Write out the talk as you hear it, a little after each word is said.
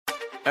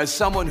As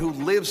someone who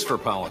lives for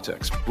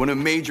politics, when a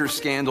major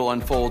scandal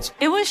unfolds,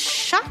 it was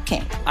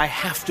shocking. I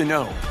have to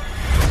know,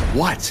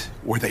 what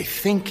were they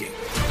thinking?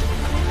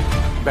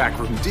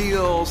 Backroom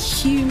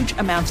deals, huge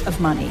amounts of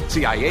money,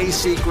 CIA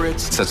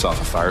secrets, sets off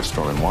a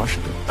firestorm in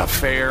Washington,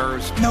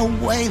 affairs. No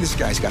way this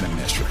guy's got a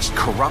mistress.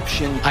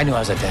 Corruption. I knew I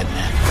was a dead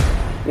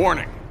man.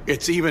 Warning,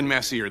 it's even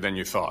messier than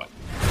you thought.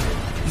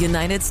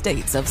 United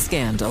States of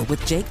Scandal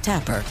with Jake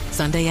Tapper,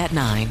 Sunday at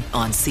 9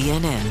 on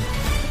CNN.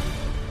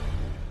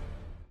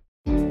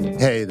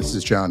 Hey, this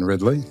is John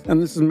Ridley.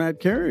 And this is Matt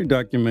Carey,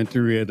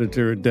 documentary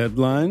editor at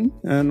Deadline.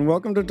 And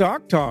welcome to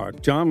Doc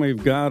Talk. John,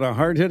 we've got a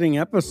hard-hitting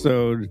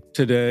episode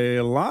today.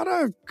 A lot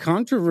of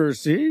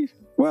controversy.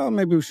 Well,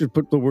 maybe we should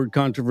put the word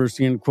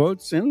controversy in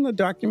quotes in the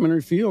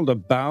documentary field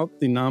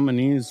about the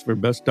nominees for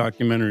Best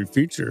Documentary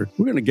Feature.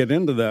 We're going to get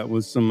into that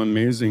with some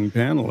amazing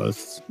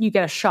panelists. You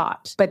get a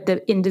shot, but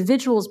the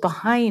individuals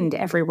behind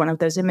every one of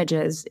those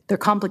images, they're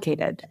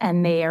complicated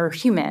and they are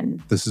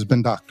human. This has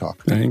been Doc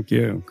Talk. Thank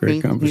you.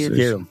 Great conversation.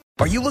 Thank you.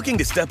 Are you looking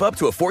to step up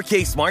to a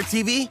 4K smart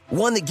TV?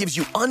 One that gives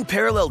you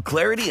unparalleled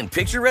clarity and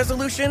picture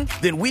resolution?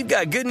 Then we've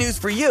got good news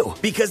for you,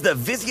 because the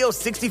Vizio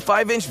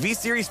 65-inch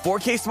V-Series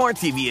 4K smart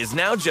TV is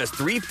now just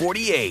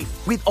 $348.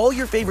 With all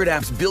your favorite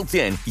apps built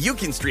in, you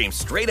can stream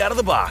straight out of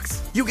the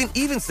box. You can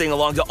even sing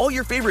along to all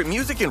your favorite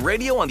music and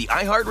radio on the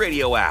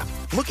iHeartRadio app.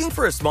 Looking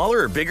for a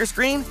smaller or bigger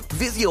screen?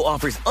 Vizio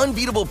offers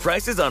unbeatable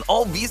prices on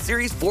all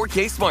V-Series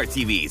 4K smart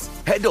TVs.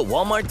 Head to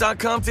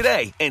Walmart.com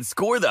today and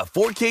score the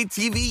 4K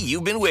TV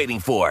you've been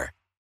waiting for.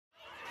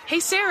 Hey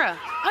Sarah,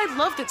 I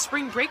loved that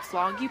spring break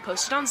vlog you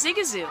posted on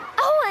Zigazoo.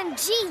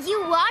 OMG,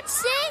 you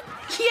watched it?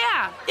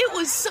 Yeah, it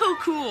was so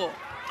cool.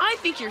 I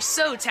think you're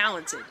so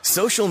talented.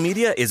 Social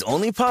media is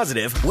only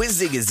positive with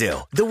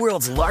Zigazoo, the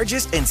world's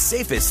largest and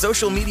safest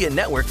social media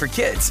network for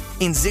kids.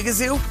 In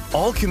Zigazoo,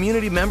 all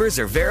community members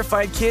are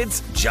verified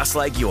kids just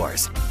like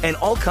yours, and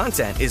all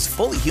content is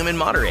fully human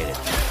moderated.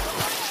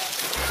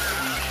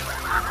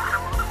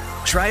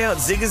 Try out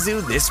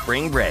Zigazoo this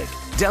spring break.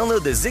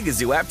 Download the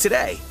Zigazoo app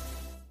today.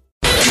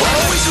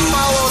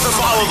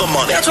 Follow the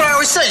money. That's what I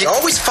always say. You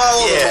always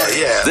follow the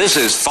money. Yeah. This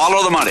is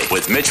Follow the Money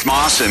with Mitch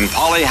Moss and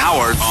Paulie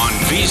Howard on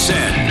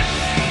VSiN.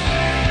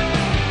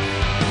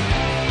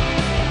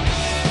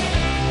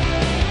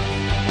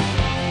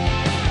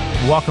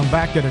 Welcome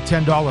back. Get a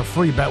 $10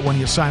 free bet when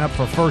you sign up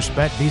for First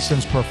Bet,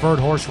 VSiN's preferred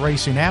horse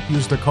racing app.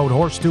 Use the code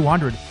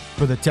HORSE200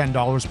 for the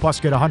 $10. Plus,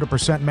 get a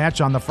 100%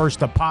 match on the first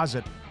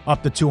deposit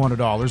up to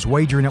 $200.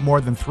 Wagering at more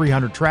than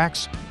 300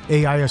 tracks.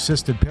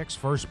 AI-assisted picks.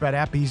 First Bet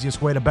app,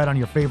 easiest way to bet on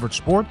your favorite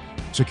sport.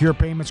 Secure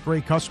payments,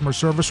 great customer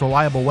service,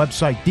 reliable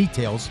website.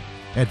 Details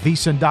at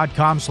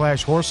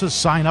vsin.com/horses.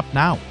 Sign up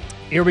now.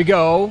 Here we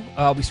go.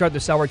 We start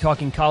this hour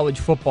talking college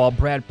football.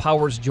 Brad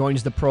Powers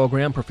joins the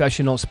program,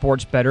 professional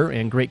sports bettor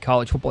and great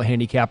college football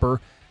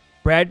handicapper.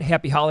 Brad,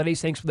 happy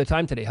holidays. Thanks for the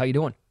time today. How you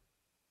doing?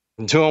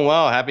 I'm doing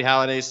well. Happy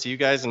holidays to you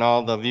guys and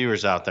all the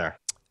viewers out there.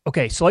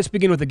 Okay, so let's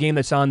begin with the game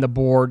that's on the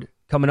board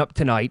coming up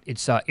tonight.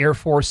 It's Air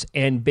Force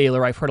and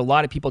Baylor. I've heard a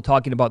lot of people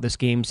talking about this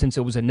game since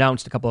it was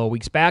announced a couple of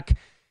weeks back.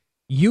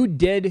 You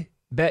did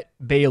bet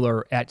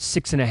Baylor at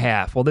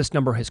 6.5. Well, this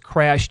number has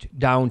crashed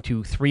down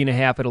to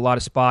 3.5 at a lot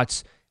of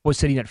spots. Was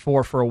sitting at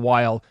 4 for a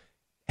while.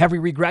 Have you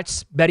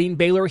regrets betting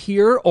Baylor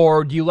here,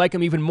 or do you like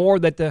them even more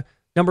that the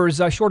number is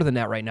shorter than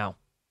that right now?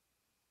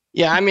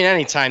 Yeah, I mean,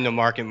 anytime the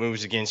market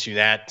moves against you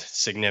that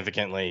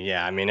significantly,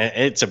 yeah, I mean,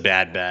 it's a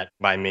bad bet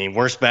by me.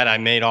 Worst bet I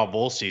made all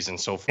bowl season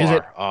so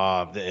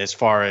far, as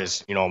far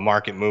as,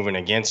 market moving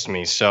against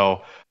me.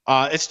 So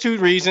it's two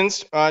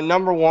reasons.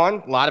 Number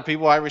one, a lot of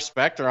people I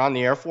respect are on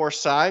the Air Force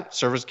side.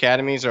 Service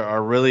academies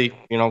are really,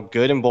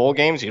 good in bowl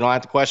games. You don't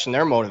have to question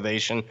their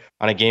motivation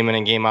on a game in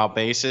and game out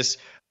basis.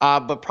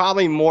 But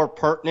probably more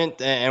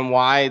pertinent and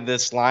why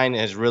this line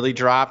has really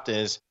dropped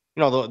is,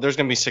 there's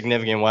going to be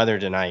significant weather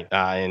tonight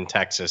in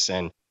Texas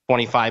and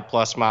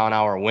 25-plus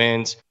mile-an-hour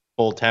winds,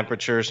 cold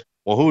temperatures.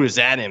 Well, who does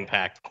that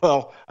impact?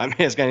 Well, I mean,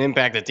 it's going to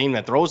impact the team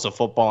that throws the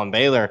football in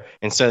Baylor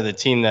instead of the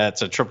team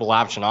that's a triple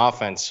option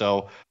offense.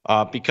 So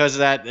because of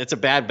that, it's a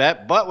bad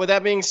bet. But with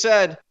that being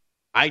said,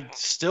 I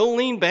still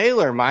lean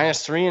Baylor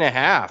minus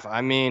 3.5.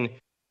 I mean,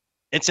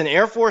 it's an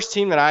Air Force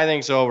team that I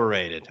think is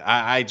overrated.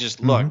 I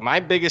just look, my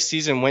biggest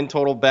season win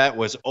total bet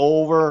was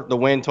over the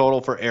win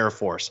total for Air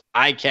Force.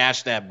 I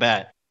cashed that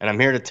bet. And I'm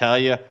here to tell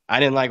you, I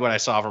didn't like what I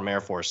saw from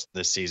Air Force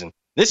this season.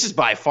 This is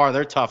by far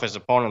their toughest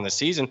opponent in the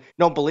season.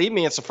 Don't believe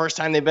me, it's the first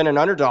time they've been an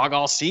underdog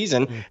all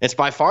season. It's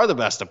by far the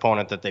best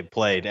opponent that they've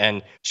played.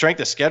 And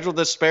strength of schedule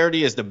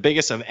disparity is the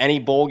biggest of any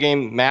bowl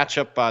game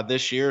matchup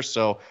this year.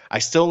 So I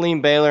still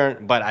lean Baylor,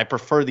 but I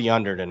prefer the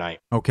under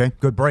tonight. Okay,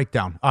 good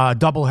breakdown.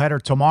 Doubleheader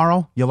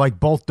tomorrow. You like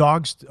both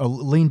dogs?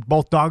 Lean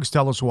both dogs.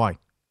 Tell us why.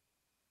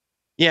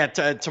 Yeah,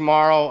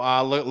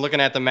 tomorrow, looking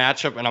at the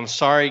matchup, and I'm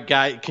sorry,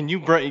 guy, can you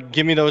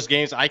give me those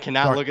games? I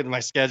cannot look at my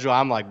schedule.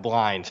 I'm like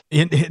blind.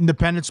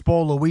 Independence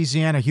Bowl,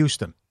 Louisiana,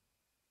 Houston.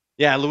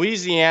 Yeah,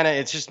 Louisiana,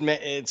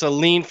 it's a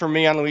lean for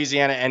me on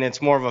Louisiana, and it's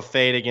more of a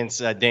fade against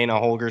Dana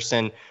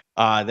Holgorsen.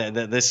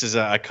 This is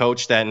a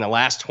coach that in the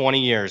last 20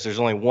 years, there's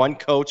only one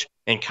coach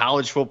in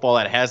college football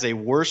that has a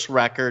worse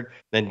record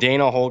than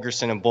Dana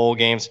Holgorsen in bowl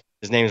games.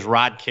 His name is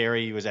Rod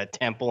Carey. He was at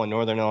Temple in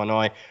Northern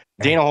Illinois.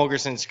 Dana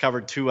Holgorsen's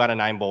covered 2 out of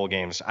 9 bowl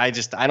games. I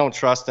don't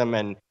trust him,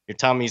 and you're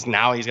telling me he's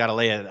got to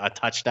lay a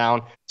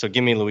touchdown. So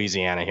give me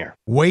Louisiana here.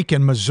 Wake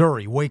and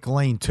Missouri, Wake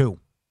Lane 2.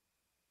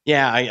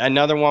 Yeah,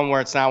 another one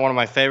where it's not one of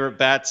my favorite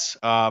bets,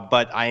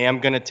 but I am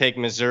going to take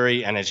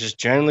Missouri, and it's just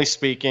generally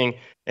speaking,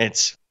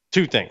 it's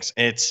 2 things.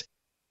 It's,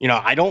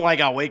 I don't like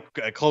how Wake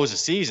closed the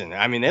season.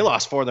 I mean, they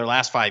lost 4 of their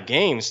last 5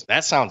 games.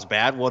 That sounds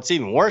bad. Well, it's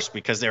even worse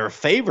because they were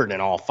favored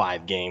in all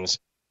 5 games.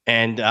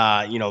 And,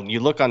 you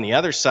look on the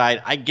other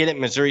side, I get it.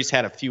 Missouri's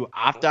had a few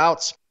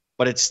opt-outs,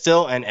 but it's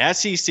still an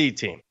SEC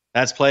team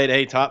that's played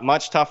a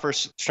much tougher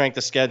strength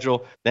of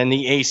schedule than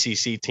the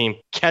ACC team,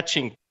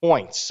 catching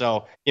points.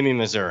 So give me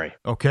Missouri.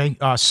 Okay.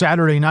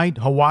 Saturday night,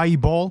 Hawaii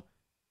Bowl,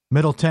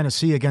 Middle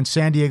Tennessee against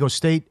San Diego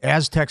State.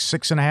 Aztecs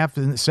 6.5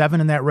 and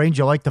 7 in that range.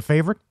 You like the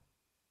favorite?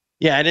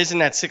 Yeah, it is in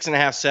that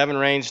 6.5, 7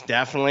 range,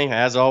 definitely.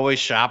 As always,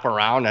 shop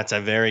around. That's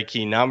a very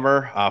key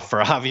number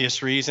for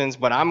obvious reasons.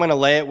 But I'm going to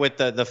lay it with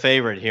the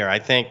favorite here. I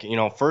think,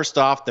 first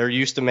off, they're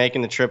used to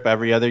making the trip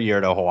every other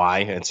year to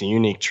Hawaii. It's a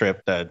unique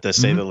trip, to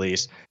say the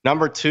least.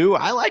 Number 2,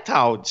 I liked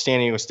how San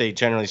Diego State,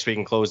 generally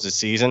speaking, closed the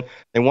season.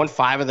 They won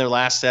 5 of their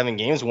last 7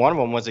 games. One of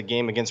them was a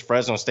game against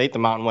Fresno State, the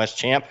Mountain West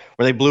champ,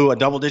 where they blew a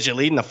double-digit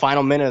lead in the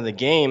final minute of the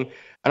game.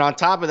 And on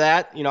top of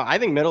that, I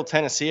think Middle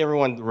Tennessee,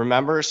 everyone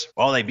remembers,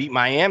 they beat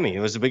Miami.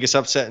 It was the biggest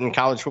upset in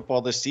college football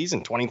this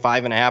season,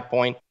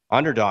 25.5-point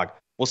underdog.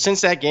 Well,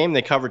 since that game,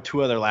 they covered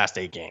 2 of their last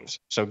 8 games.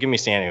 So give me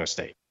San Diego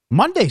State.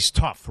 Monday's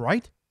tough,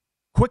 right?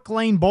 Quick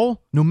Lane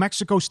Bowl, New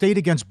Mexico State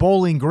against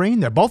Bowling Green.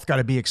 They're both got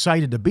to be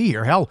excited to be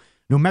here. Hell,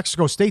 New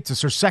Mexico State's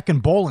their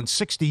second bowl in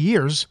 60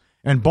 years,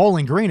 and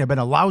Bowling Green have been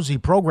a lousy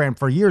program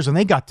for years, and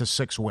they got to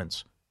 6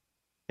 wins.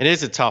 It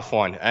is a tough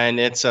one, and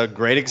it's a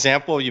great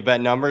example. You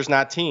bet numbers,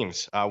 not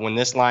teams. When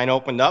this line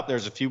opened up,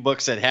 there's a few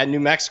books that had New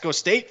Mexico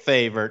State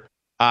favored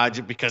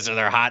because of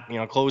their hot,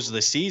 close of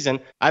the season.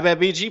 I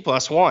bet BG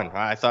 +1.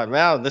 I thought,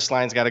 well, this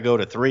line's got to go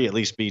to 3, at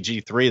least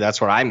BG 3.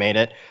 That's where I made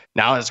it.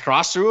 Now it's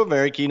crossed through a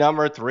very key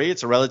number of 3.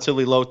 It's a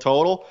relatively low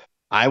total.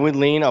 I would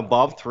lean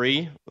above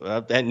 3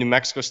 at New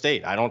Mexico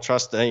State. I don't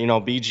trust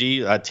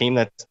BG, a team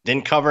that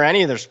didn't cover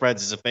any of their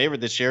spreads as a favorite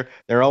this year.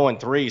 They're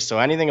 0-3, so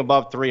anything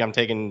above 3, I'm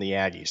taking the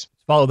Aggies.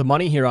 Follow the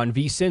money here on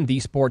VSiN,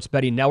 the Sports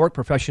Betting Network.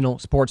 Professional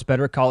sports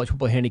bettor, college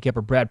football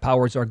handicapper Brad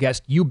Powers, our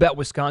guest. You bet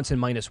Wisconsin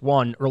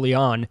 -1 early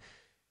on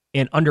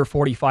and under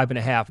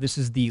 45.5. This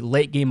is the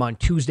late game on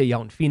Tuesday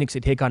out in Phoenix. They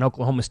take on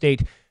Oklahoma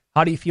State.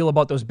 How do you feel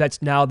about those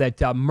bets now that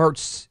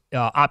Mertz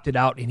opted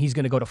out and he's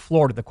going to go to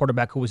Florida, the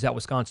quarterback who was at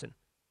Wisconsin?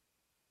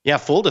 Yeah,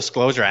 full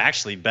disclosure, I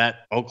actually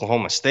bet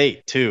Oklahoma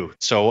State, too.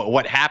 So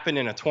what happened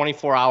in a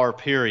 24-hour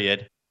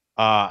period,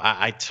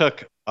 I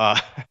took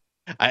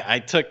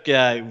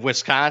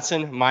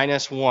Wisconsin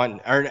 -1.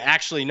 Or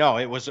actually, no,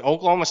 it was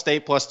Oklahoma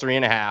State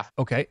 +3.5.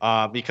 Okay.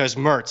 Because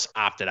Mertz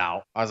opted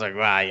out. I was like,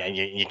 well,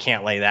 you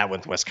can't lay that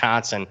with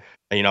Wisconsin,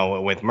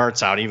 with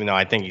Mertz out, even though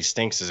I think he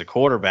stinks as a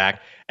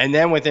quarterback. And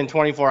then within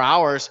 24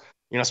 hours,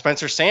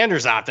 Spencer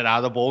Sanders opted out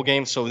of the bowl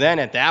game. So then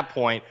at that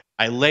point,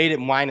 I laid it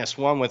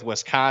 -1 with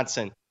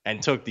Wisconsin and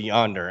took the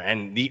under.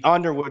 And the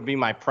under would be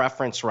my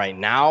preference right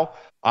now.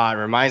 It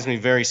reminds me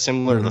very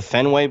similar to the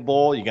Fenway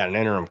Bowl. You got an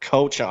interim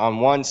coach on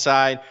one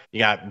side. You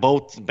got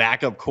both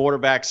backup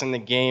quarterbacks in the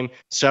game,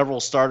 several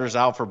starters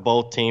out for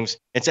both teams.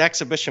 It's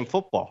exhibition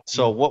football.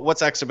 So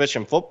what's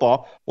exhibition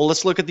football? Well,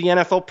 let's look at the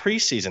NFL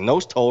preseason.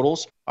 Those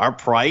totals are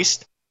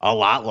priced a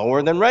lot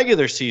lower than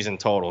regular season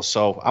totals.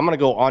 So I'm going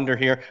to go under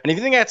here. And if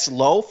you think that's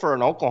low for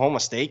an Oklahoma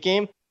State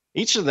game,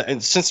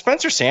 since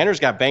Spencer Sanders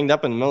got banged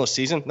up in the middle of the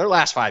season, their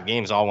last 5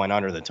 games all went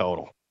under the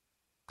total.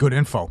 Good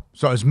info.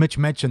 So as Mitch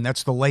mentioned,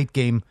 that's the late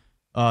game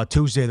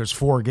Tuesday. There's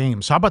 4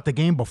 games. How about the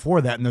game before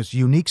that in this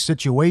unique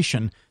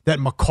situation that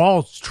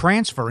McCall's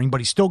transferring, but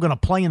he's still going to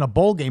play in a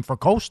bowl game for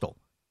Coastal?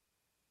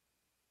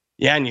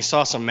 Yeah, and you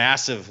saw some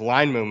massive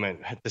line movement,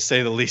 to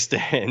say the least,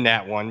 in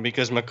that one,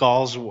 because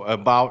McCall's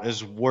about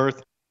as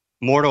worth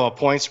more to a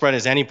point spread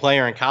as any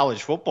player in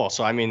college football.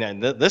 So, I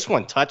mean, this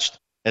one touched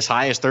as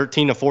high as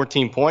 13 to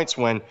 14 points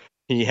when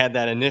he had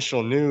that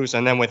initial news.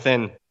 And then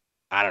within,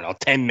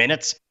 10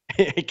 minutes,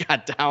 it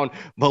got down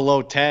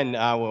below 10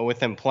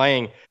 with him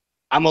playing.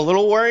 I'm a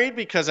little worried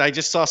because I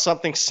just saw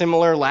something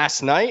similar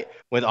last night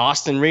with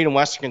Austin Reed in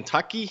Western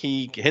Kentucky.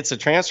 He hits a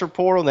transfer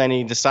portal, then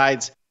he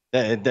decides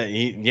that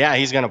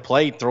he's going to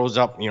play, throws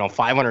up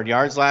 500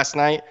 yards last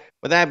night.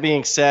 With that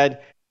being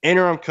said,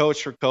 interim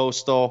coach for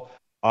Coastal.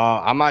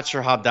 I'm not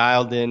sure how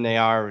dialed in they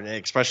are,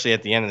 especially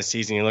at the end of the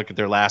season. You look at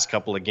their last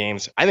couple of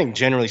games. I think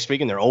generally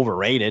speaking, they're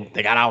overrated.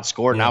 They got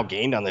outscored and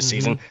outgained on the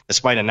season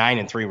despite a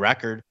 9-3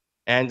 record.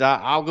 And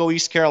I'll go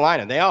East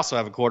Carolina. They also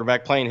have a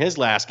quarterback playing his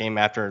last game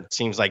after it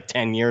seems like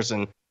 10 years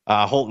in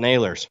Holton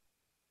Ahlers.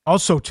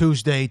 Also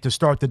Tuesday to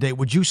start the day,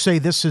 would you say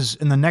this is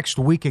in the next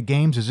week of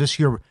games? Is this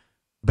your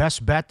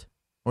best bet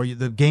or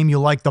the game you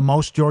like the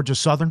most, Georgia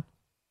Southern?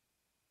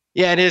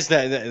 Yeah, it is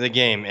the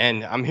game.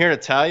 And I'm here to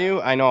tell you,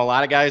 I know a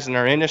lot of guys in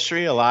our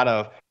industry, a lot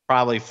of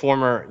probably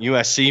former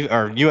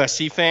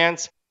USC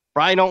fans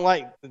probably don't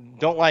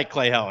like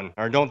Clay Helton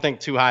or don't think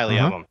too highly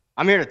of him.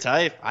 I'm here to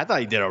tell you, I thought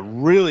he did a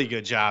really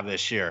good job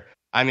this year.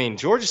 I mean,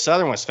 Georgia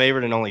Southern was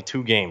favored in only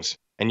 2 games,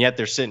 and yet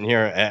they're sitting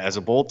here as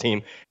a bowl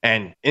team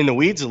and in the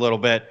weeds a little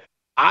bit.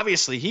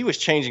 Obviously, he was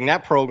changing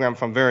that program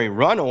from very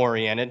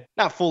run-oriented,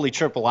 not fully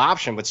triple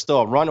option, but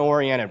still a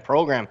run-oriented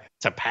program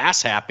to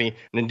pass-happy, and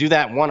then do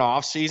that one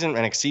off-season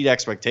and exceed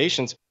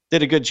expectations.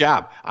 Did a good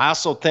job. I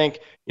also think,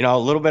 a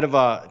little bit of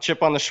a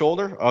chip on the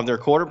shoulder of their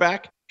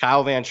quarterback,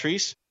 Kyle Van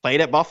Treese, played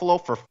at Buffalo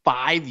for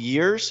 5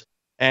 years,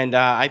 and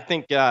I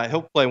think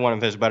he'll play one of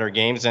his better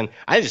games. And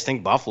I just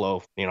think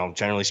Buffalo,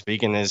 generally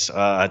speaking, is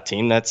a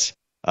team that's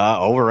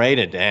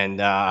overrated and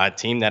a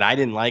team that I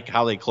didn't like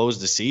how they closed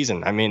the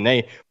season. I mean,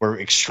 they were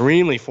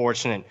extremely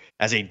fortunate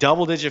as a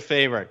double-digit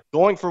favorite,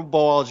 going for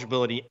bowl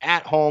eligibility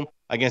at home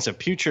against a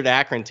putrid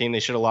Akron team. They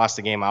should have lost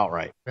the game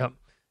outright. Yep.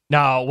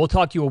 Now, we'll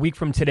talk to you a week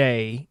from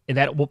today, and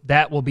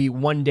that will be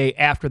one day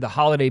after the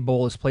Holiday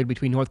Bowl is played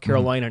between North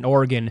Carolina and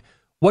Oregon.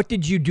 What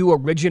did you do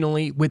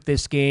originally with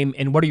this game,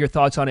 and what are your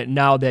thoughts on it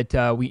now that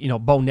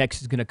Bo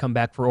Nix is going to come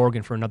back for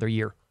Oregon for another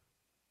year?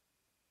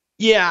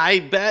 Yeah,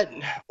 I bet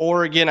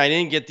Oregon. I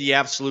didn't get the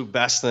absolute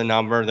best of the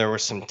number. There were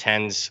some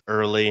 10s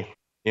early.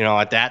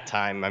 At that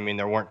time, I mean,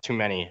 there weren't too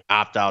many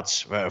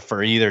opt-outs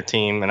for either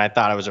team, and I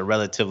thought it was a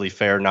relatively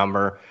fair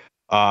number.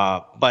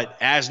 But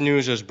as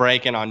news was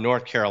breaking on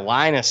North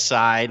Carolina's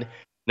side,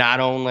 not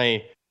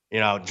only,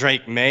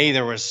 Drake May,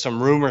 there was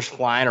some rumors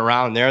flying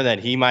around there that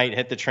he might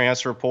hit the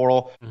transfer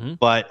portal,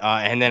 but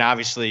and then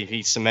obviously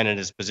he cemented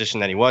his position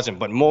that he wasn't.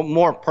 But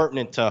more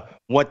pertinent to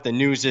what the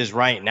news is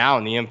right now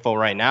and the info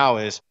right now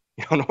is,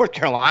 North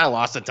Carolina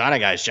lost a ton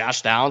of guys.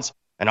 Josh Downs,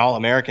 an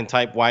All-American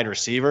type wide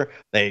receiver.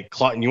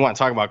 You want to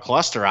talk about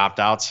cluster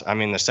opt-outs. I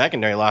mean, the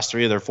secondary lost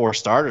 3 of their 4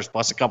 starters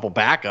plus a couple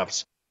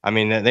backups. I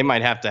mean, they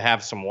might have to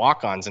have some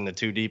walk-ons in the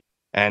 2 deep,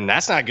 and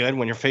that's not good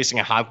when you're facing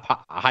a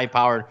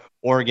high-powered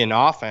Oregon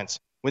offense.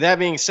 With that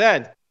being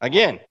said,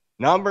 again,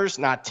 numbers,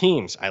 not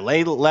teams. I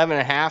laid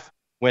 11.5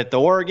 with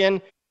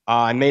Oregon.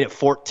 I made it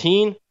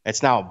 14.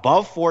 It's now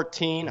above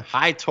 14.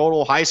 High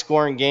total,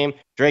 high-scoring game.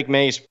 Drake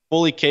May is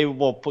fully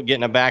capable of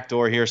getting a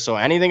backdoor here. So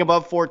anything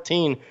above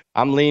 14,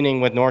 I'm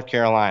leaning with North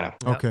Carolina.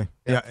 Okay.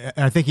 Yeah,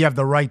 and I think you have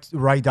the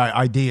right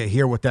idea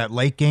here with that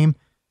late game.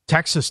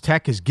 Texas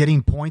Tech is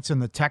getting points in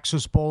the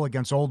Texas Bowl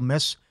against Ole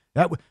Miss.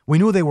 We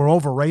knew they were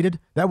overrated.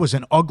 That was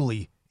an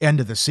ugly end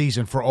of the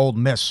season for Ole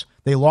Miss.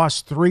 They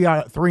lost 3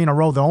 in a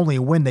row. The only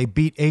win, they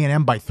beat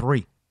A&M by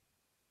 3.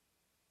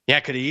 Yeah,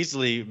 could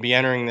easily be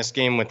entering this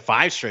game with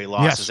 5 straight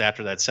losses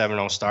after that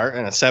 7-0 start.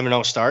 And a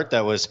 7-0 start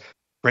that was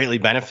greatly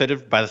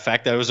benefited by the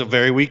fact that it was a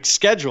very weak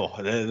schedule.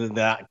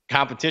 The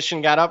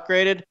competition got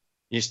upgraded.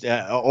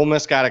 Ole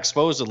Miss got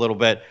exposed a little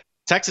bit.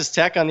 Texas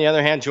Tech, on the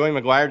other hand, Joey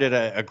McGuire did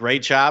a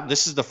great job.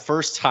 This is the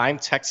first time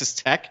Texas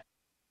Tech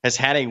has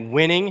had a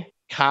winning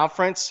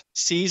conference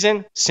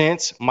season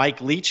since Mike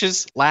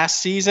Leach's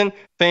last season,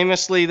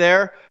 famously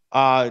there.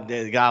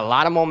 They got a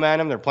lot of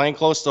momentum. They're playing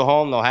close to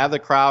home. They'll have the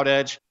crowd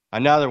edge.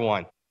 Another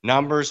one.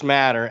 Numbers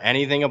matter.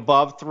 Anything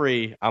above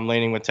 3, I'm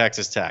leaning with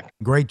Texas Tech.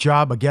 Great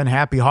job. Again,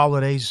 happy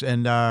holidays,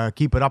 and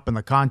keep it up in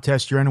the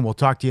contest you're in, and we'll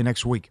talk to you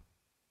next week.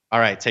 All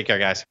right. Take care,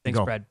 guys. Thanks,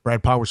 Brad.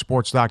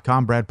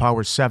 BradPowerSports.com,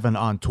 BradPowers7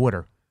 on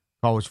Twitter,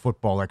 college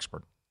football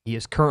expert. He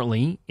is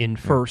currently in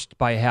first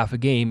by a half a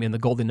game in the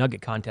Golden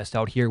Nugget contest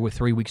out here with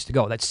 3 weeks to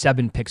go. That's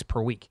 7 picks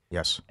per week.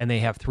 Yes. And they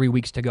have 3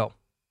 weeks to go.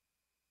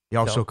 He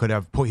also could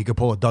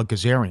pull a Doug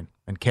Kazarian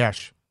and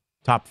cash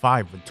top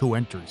 5 with 2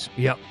 entries.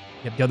 Yep.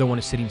 The other one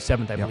is sitting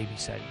 7th, I believe he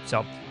said.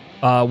 So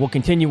we'll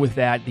continue with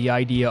that, the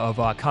idea of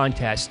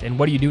contest. And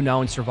what do you do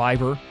now in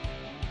Survivor?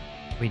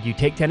 I mean, do you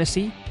take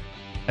Tennessee?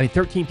 I mean,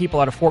 13 people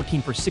out of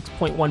 14 for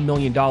 $6.1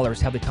 million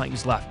have the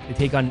Titans left to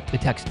take on the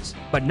Texans.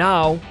 But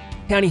now,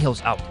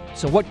 Tannehill's out.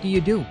 So what do you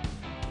do?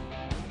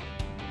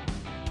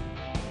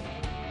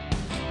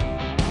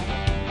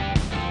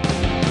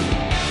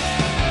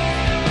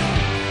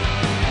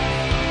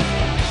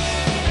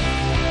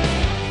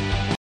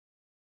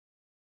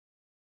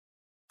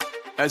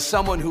 As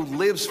someone who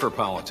lives for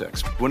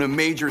politics, when a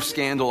major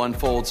scandal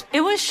unfolds,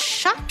 It was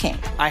shocking.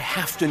 I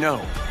have to know,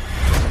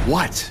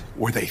 what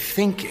were they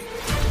thinking?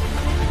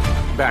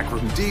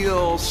 Backroom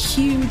deals,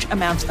 Huge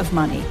amounts of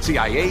money.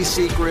 CIA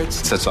secrets,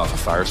 Sets off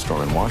a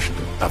firestorm in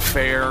Washington.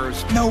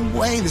 affairs, No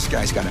way this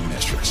guy's got a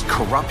mistress.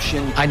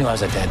 corruption. I knew I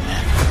was a dead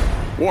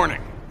man.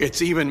 Warning,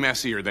 it's even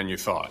messier than you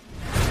thought.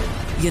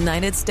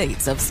 United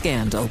States of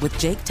Scandal with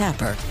Jake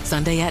Tapper,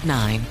 Sunday at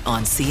 9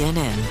 on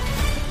CNN.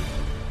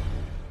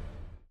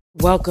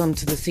 Welcome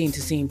to the Scene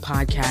to Scene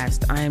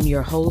podcast. I am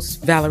your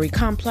host, Valerie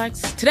Complex.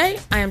 Today,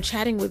 I am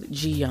chatting with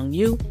Ji Young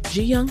Yu.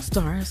 Ji Young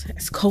stars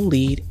as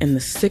co-lead in the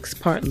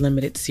 6-part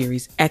limited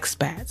series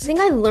Expats. I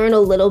think I learn a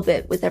little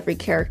bit with every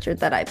character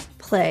that I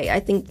play. I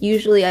think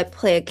usually I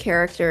play a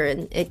character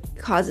and it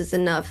causes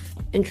enough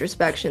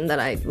introspection that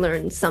I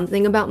learn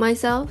something about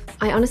myself.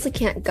 I honestly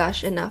can't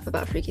gush enough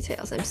about Freaky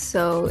Tales. I'm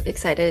so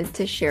excited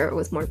to share it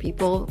with more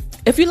people.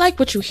 If you like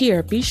what you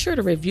hear, be sure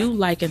to review,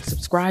 like, and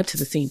subscribe to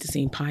the Scene to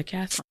Scene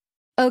podcast.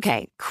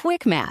 Okay,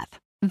 quick math.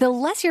 The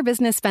less your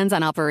business spends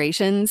on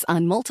operations,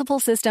 on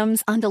multiple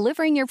systems, on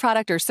delivering your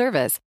product or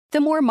service,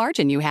 the more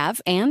margin you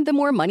have and the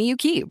more money you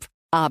keep.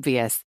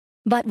 Obvious.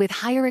 But with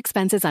higher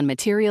expenses on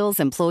materials,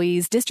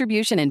 employees,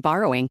 distribution, and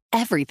borrowing,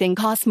 everything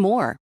costs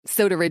more.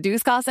 So to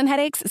reduce costs and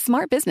headaches,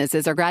 smart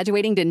businesses are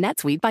graduating to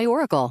NetSuite by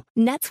Oracle.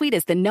 NetSuite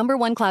is the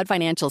 #1 cloud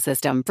financial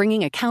system,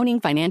 bringing accounting,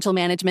 financial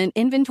management,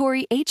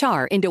 inventory,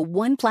 HR into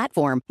one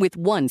platform with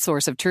one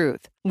source of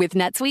truth. With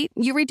NetSuite,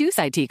 you reduce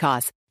IT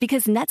costs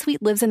because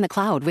NetSuite lives in the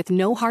cloud with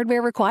no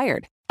hardware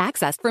required,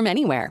 accessed from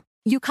anywhere.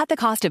 You cut the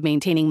cost of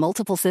maintaining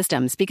multiple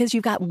systems because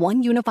you've got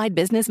one unified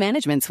business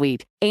management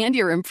suite. And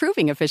you're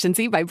improving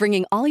efficiency by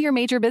bringing all your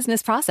major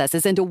business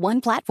processes into one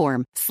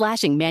platform,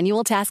 slashing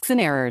manual tasks and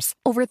errors.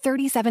 Over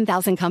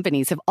 37,000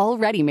 companies have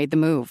already made the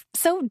move.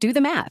 So do the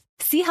math.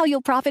 See how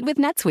you'll profit with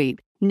NetSuite.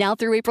 Now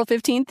through April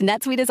 15th,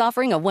 NetSuite is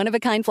offering a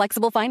one-of-a-kind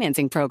flexible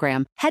financing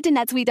program. Head to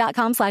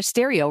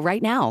netsuite.com/stereo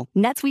right now.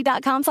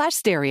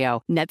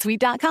 netsuite.com/stereo.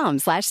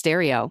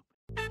 netsuite.com/stereo.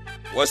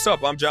 What's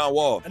up? I'm John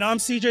Wall. And I'm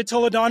CJ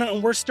Toledano,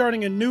 and we're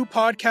starting a new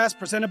podcast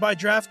presented by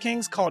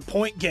DraftKings called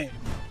Point Game.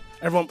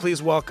 Everyone,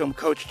 please welcome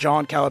Coach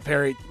John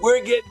Calipari.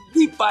 We're getting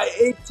beat by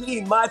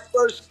 18. My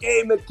first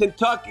game in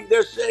Kentucky,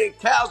 they're saying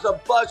Cal's a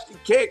bust. He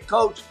can't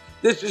coach.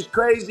 This is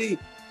crazy.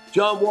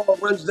 John Wall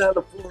runs down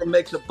the floor and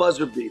makes a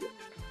buzzer beater.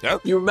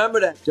 Yep. You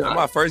remember that, John? That's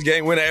my first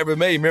game winner I ever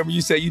made. Remember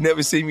you said you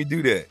never see me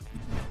do that.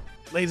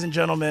 Ladies and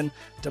gentlemen,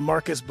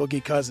 DeMarcus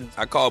Boogie Cousins.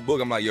 I called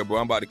Boog. I'm like, yo, bro,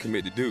 I'm about to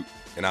commit to Duke.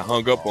 And I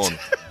hung up on him.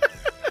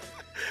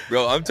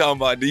 Bro, I'm talking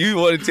about, do you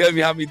want to tell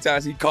me how many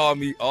times he called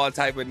me all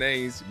type of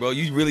names? Bro,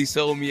 you really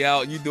sold me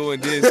out. You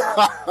doing this.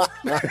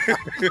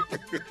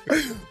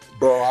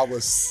 Bro, I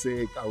was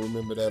sick. I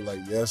remember that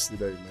like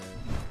yesterday,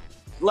 man.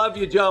 Love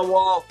you, John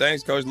Wall.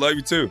 Thanks, Coach. Love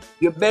you, too.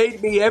 You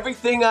made me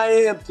everything I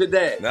am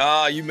today.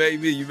 Nah, you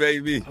made me. You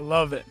made me. I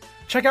love it.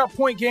 Check out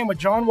Point Game with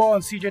John Wall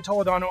and CJ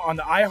Toledano on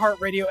the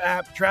iHeartRadio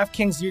app,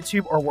 DraftKings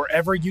YouTube, or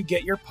wherever you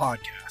get your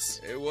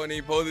podcasts. It wasn't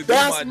even supposed to be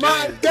That's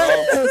my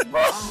game,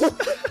 bro.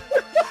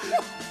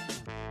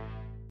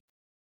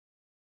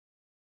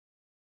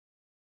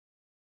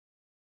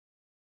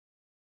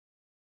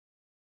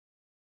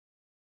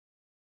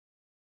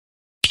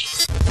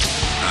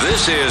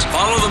 This is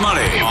Follow the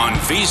Money on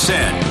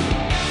VSiN.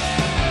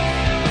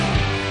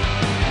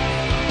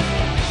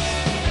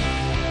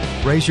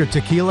 Raise your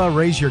tequila,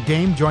 raise your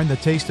game. Join the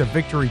Taste of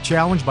Victory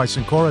Challenge by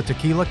Sincora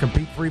Tequila.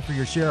 Compete free for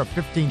your share of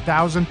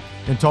 $15,000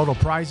 in total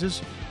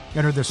prizes.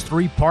 Enter this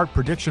 3-part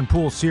prediction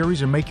pool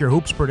series and make your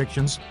hoops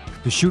predictions.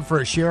 To shoot for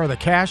a share of the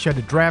cash, head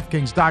to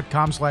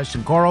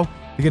DraftKings.com/Sincoro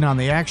to get on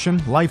the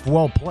action. Life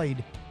well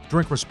played.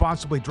 Drink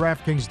responsibly.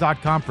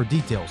 DraftKings.com for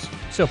details.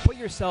 So put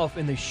yourself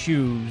in the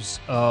shoes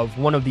of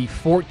one of the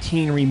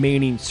 14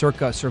 remaining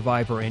Circa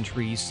Survivor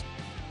entries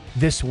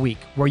this week,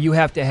 where you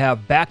have to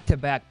have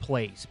back-to-back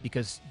plays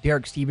because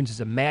Derek Stevens is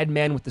a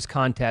madman with this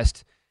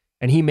contest,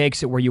 and he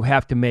makes it where you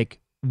have to make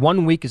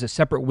 1 week as a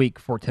separate week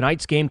for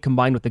tonight's game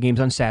combined with the games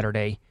on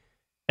Saturday,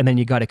 and then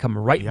you got to come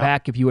right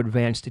back if you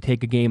advance to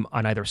take a game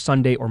on either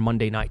Sunday or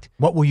Monday night.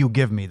 What will you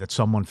give me that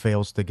someone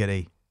fails to get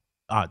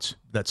odds,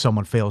 that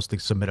someone fails to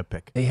submit a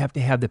pick? They have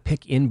to have the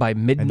pick in by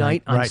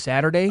midnight on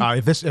Saturday.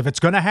 If it's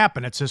going to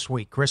happen, it's this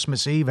week,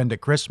 Christmas Eve into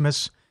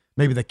Christmas.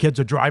 Maybe the kids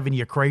are driving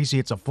you crazy.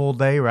 It's a full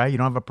day, right? You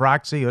don't have a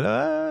proxy.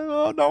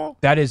 Oh, no.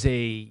 That is that's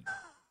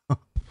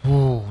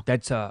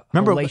a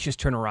hellacious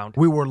turnaround.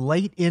 We were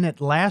late in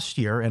it last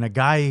year, and a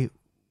guy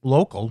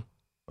local,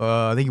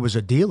 I think he was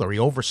a dealer, he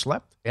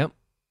overslept. Yep.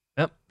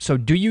 So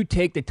do you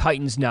take the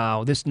Titans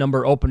now? This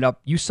number opened up.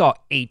 You saw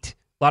 8.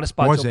 A lot of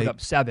spots opened up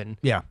 7.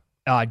 Yeah.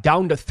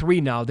 Down to 3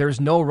 now. There's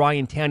no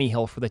Ryan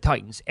Tannehill for the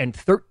Titans. And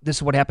this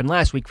is what happened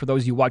last week for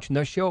those of you watching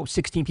the show.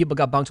 16 people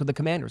got bounced with the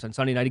Commanders on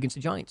Sunday night against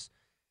the Giants.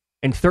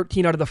 And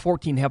 13 out of the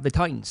 14 have the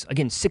Titans.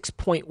 Again,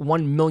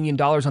 $6.1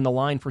 million on the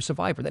line for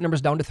Survivor. That number's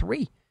down to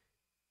 3.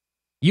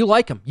 You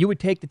like them. You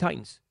would take the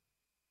Titans.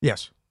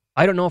 Yes.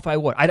 I don't know if I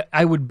would.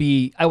 I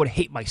would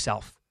hate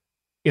myself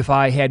if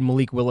I had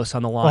Malik Willis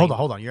on the line.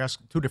 Hold on. You're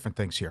asking 2 different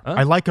things here. Huh?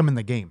 I like them in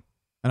the game,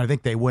 and I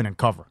think they win and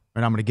cover.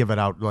 And I'm going to give it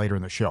out later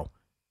in the show.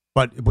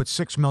 But with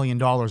 $6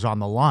 million on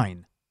the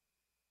line,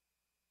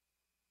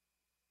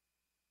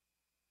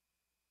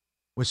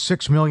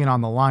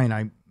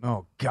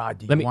 oh, God,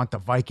 do you want the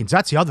Vikings?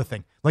 That's the other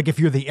thing. Like, if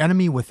you're the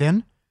enemy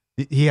within,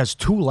 he has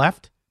 2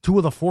 left, 2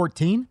 of the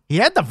 14. He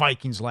had the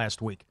Vikings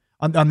last week.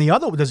 On the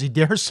other, does he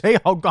dare say,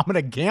 I'm going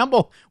to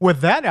gamble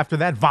with that after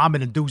that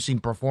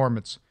vomit-inducing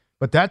performance?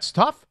 But that's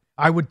tough.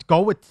 I would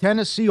go with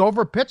Tennessee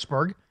over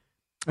Pittsburgh,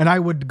 and I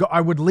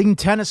would lean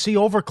Tennessee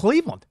over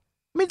Cleveland.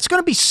 I mean, it's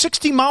going to be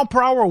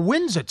 60-mile-per-hour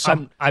winds at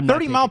some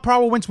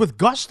 30-mile-per-hour winds with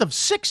gusts of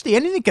 60.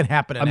 Anything can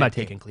happen in I'm that not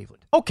game. taking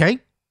Cleveland. Okay.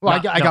 Well,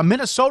 I got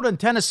Minnesota and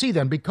Tennessee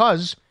then,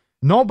 because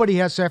nobody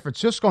has San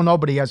Francisco,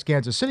 nobody has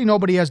Kansas City,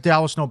 nobody has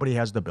Dallas, nobody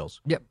has the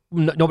Bills. Yeah.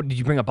 Nobody. Did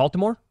you bring up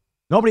Baltimore?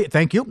 Nobody.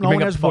 Thank you. No one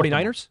has the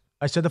 49ers?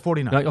 I said the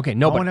 49ers. No, okay.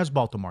 No one has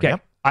Baltimore. Okay.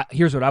 Yep.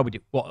 Here's what I would do.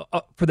 Well,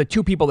 for the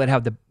 2 people that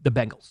have the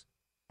Bengals.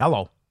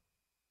 Hello.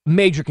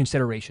 Major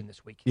consideration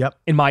this week. Yep.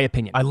 In my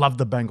opinion. I love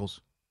the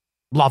Bengals.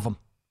 Love them.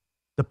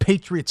 The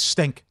Patriots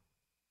stink.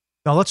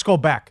 Now let's go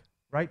back,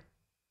 right?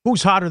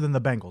 Who's hotter than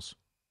the Bengals?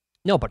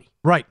 Nobody.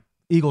 Right.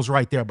 Eagles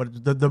right there,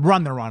 but the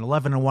run they're on,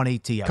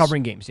 11-1 ATS.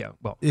 Covering games, yeah.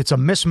 Well, it's a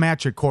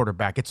mismatch at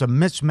quarterback. It's a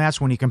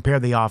mismatch when you compare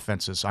the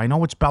offenses. I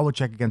know it's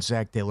Belichick against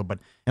Zach Taylor, but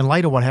in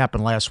light of what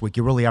happened last week,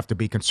 you really have to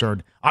be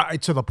concerned.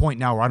 To the point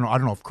now where I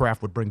don't know if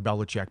Kraft would bring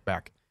Belichick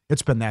back.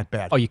 It's been that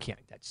bad. Oh, you can't.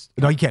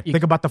 No, you can't.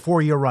 Think about the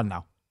 4-year run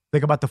now.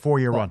 Think about the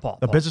 4-year run. Paul,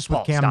 business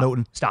with Cam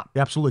Newton. Stop. He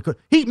absolutely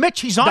could.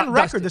 Mitch, he's on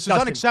record. This is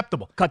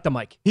unacceptable. Cut the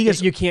mic. He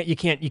is. You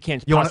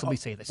can't possibly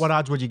say this. What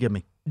odds would you give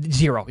me?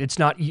 0. It's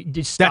not.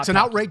 That's an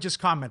outrageous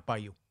comment by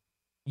you.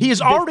 He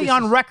is already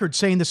on record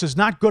saying this is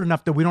not good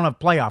enough that we don't have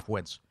playoff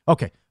wins.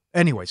 Okay.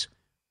 Anyways.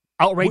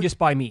 Outrageous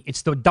by me.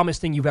 It's the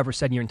dumbest thing you've ever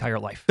said in your entire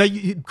life.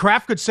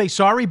 Kraft could say,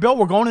 sorry, Bill,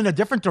 we're going in a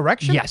different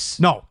direction? Yes.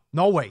 No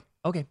way.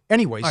 Okay.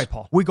 Anyways, all right,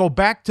 Paul. We go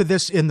back to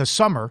this in the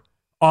summer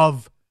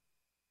of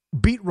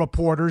beat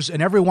reporters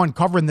and everyone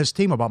covering this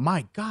team about,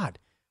 my God,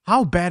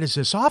 how bad is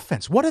this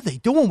offense? What are they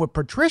doing with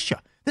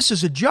Patricia? This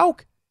is a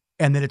joke.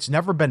 And then it's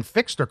never been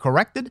fixed or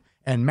corrected,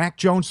 and Mac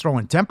Jones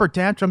throwing temper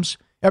tantrums.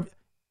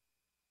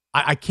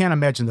 I can't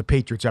imagine the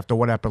Patriots, after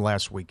what happened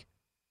last week,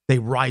 they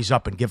rise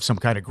up and give some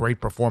kind of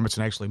great performance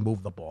and actually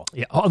move the ball.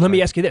 Yeah. Let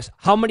me ask you this.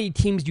 How many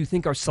teams do you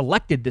think are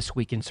selected this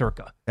week in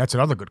Circa? That's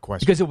another good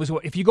question. Because it was,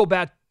 if you go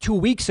back 2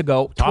 weeks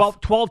ago,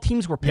 12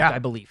 teams were picked, I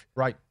believe.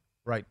 Right.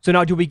 So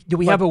now do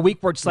we have a week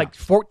where it's like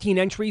 14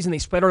 entries and they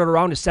spread it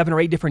around to 7 or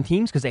 8 different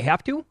teams because they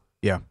have to?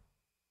 Yeah.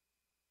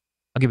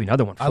 I'll give you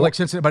another one. I like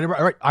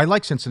Cincinnati. I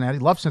like Cincinnati.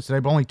 Love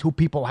Cincinnati, but only 2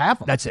 people have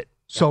them. That's it.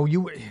 So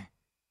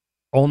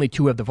only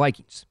 2 have the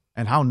Vikings.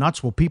 And how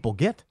nuts will people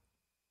get?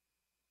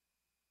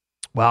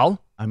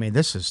 Well, I mean,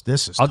 this is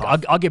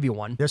tough. I'll give you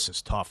one. This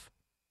is tough.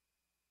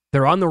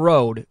 They're on the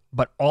road,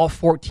 but all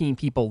 14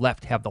 people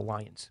left have the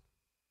Lions.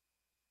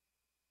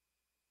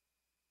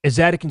 Is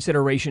that a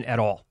consideration at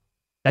all?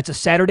 That's a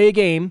Saturday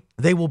game.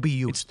 They will be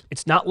used.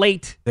 It's not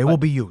late. They will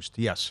be used,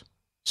 yes.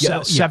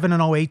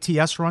 7-0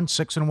 ATS run,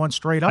 6-1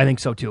 straight up? I think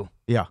so, too.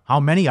 Yeah. How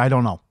many? I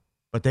don't know.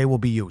 But they will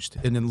be used.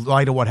 And in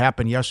light of what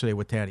happened yesterday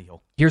with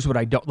Tannehill. Here's what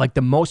I don't like.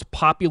 The most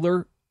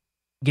popular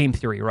game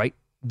theory, right?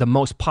 The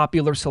most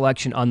popular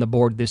selection on the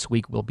board this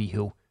week will be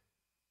who?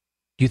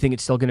 Do you think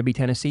it's still going to be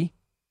Tennessee?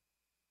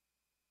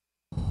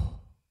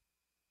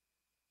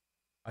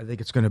 I think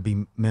it's going to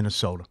be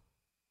Minnesota.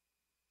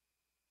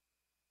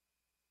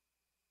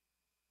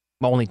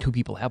 Well, only 2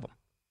 people have them.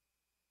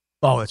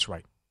 Oh, that's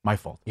right. My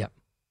fault. Yep.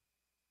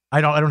 I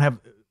don't have.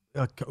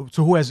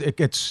 So who has it?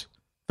 It's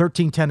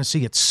 13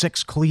 Tennessee. It's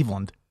 6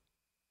 Cleveland.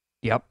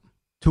 Yep.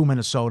 2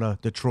 Minnesota,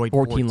 Detroit.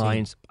 14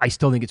 Lions. I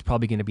still think it's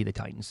probably going to be the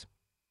Titans.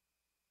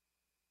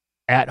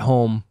 At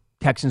home,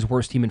 Texans'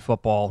 worst team in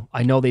football.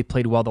 I know they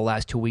played well the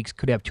last 2 weeks.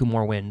 Could have 2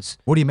 more wins.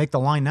 What do you make the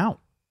line now?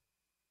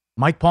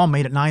 Mike Paul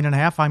made it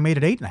 9.5. I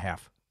made it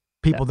 8.5.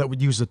 People that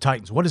would use the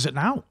Titans. What is it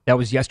now? That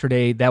was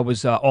yesterday. That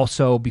was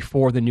also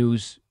before the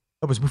news.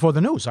 That was before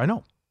the news. I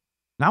know.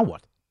 Now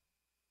what?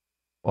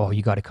 Oh,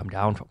 you got to come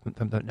down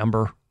from the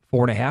number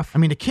 4.5. I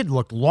mean, the kid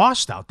looked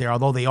lost out there,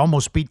 although they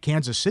almost beat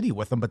Kansas City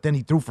with him, but then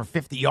he threw for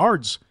 50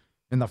 yards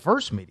in the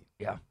first meeting.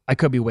 Yeah, I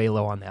could be way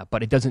low on that,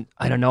 but it doesn't.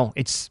 I don't know.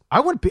 I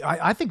wouldn't be.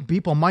 I think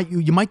people might.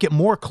 You might get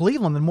more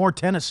Cleveland than more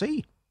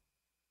Tennessee.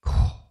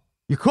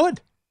 You could.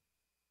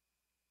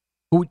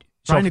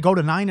 Trying to go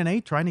to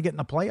 9-8, trying to get in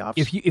the playoffs.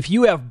 If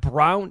you have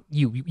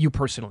you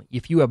personally,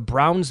 if you have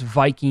Browns,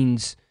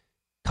 Vikings,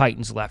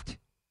 Titans left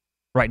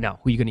right now,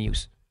 who are you going to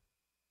use?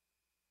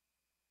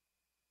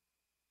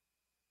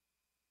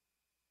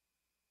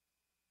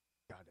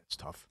 God, that's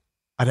tough.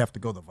 I'd have to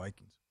go the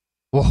Vikings.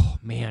 Oh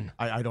man,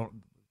 I don't.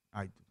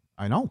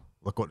 I know.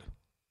 Look what.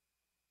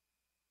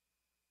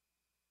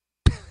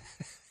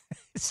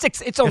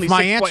 It's only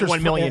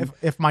 6.1 million.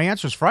 If my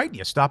answer's frightening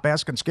you, stop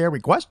asking scary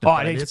questions.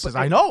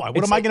 I know.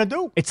 What am I going to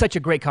do? It's such a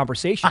great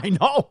conversation. I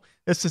know.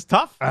 This is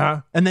tough.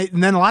 And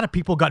then a lot of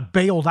people got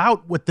bailed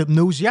out with the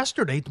news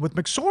yesterday with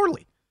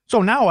McSorley.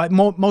 So now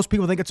most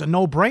people think it's a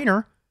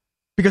no-brainer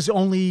because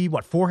only,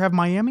 4 have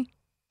Miami?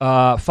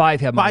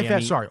 5 have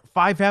Miami.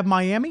 5 have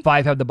Miami?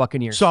 5 have the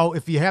Buccaneers. So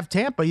if you have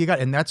Tampa, you got,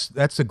 and that's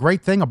the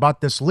great thing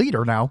about this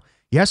leader now.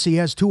 Yes, he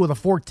has 2 of the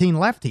 14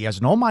 left. He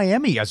has no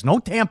Miami. He has no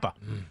Tampa.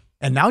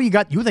 And now you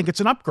think it's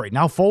an upgrade.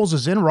 Now Foles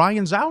is in,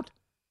 Ryan's out.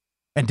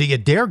 And do you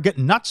dare get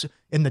nuts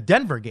in the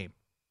Denver game?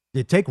 Do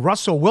you take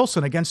Russell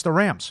Wilson against the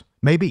Rams?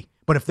 Maybe.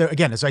 But if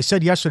again, as I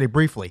said yesterday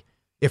briefly,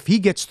 if he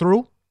gets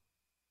through,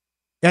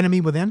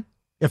 enemy within,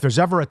 if there's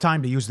ever a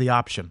time to use the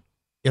option,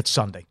 it's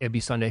Sunday. It'd be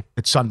Sunday.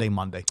 It's Sunday,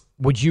 Monday.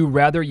 Would you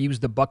rather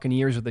use the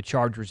Buccaneers or the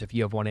Chargers if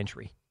you have 1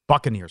 entry?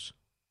 Buccaneers.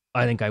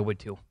 I think I would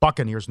too.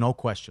 Buccaneers, no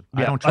question.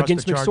 Yeah. I don't trust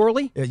against the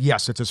McSorley?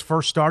 Yes, it's his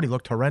first start. He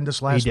looked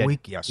horrendous last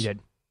week. Yes, he did.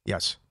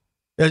 Yes.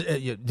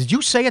 Did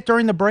you say it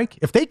during the break?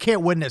 If they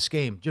can't win this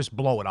game, just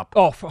blow it up.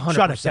 Oh, 100%.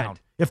 Shut it down.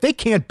 If they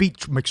can't beat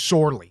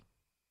McSorley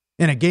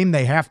in a game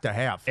they have to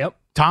have,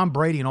 Tom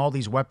Brady and all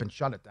these weapons,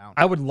 shut it down.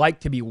 I would like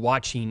to be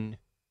watching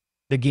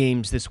the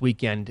games this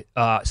weekend,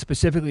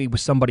 specifically with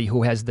somebody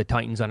who has the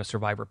Titans on a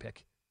survivor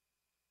pick.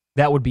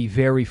 That would be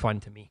very fun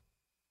to me.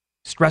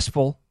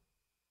 Stressful,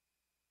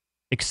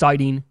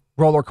 exciting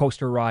roller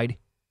coaster ride.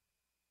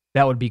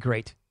 That would be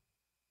great.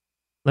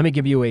 Let me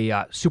give you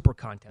a super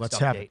contest Let's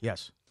update. have it.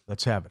 Yes,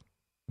 let's have it.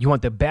 You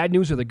want the bad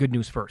news or the good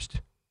news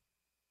first?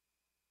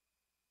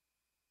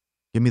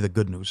 Give me the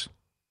good news.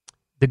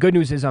 The good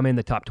news is I'm in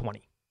the top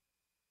 20.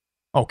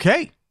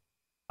 Okay.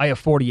 I have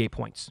 48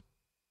 points.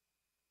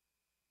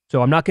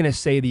 So I'm not going to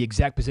say the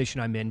exact position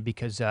I'm in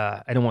because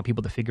I don't want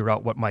people to figure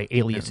out what my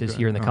alias is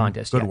here in the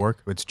contest. Good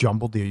work. It's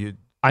jumbled.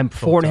 I'm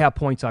 4.5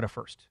 points out of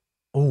first.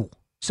 Oh.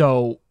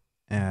 So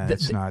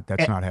that's not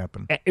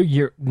happening.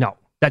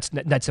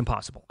 That's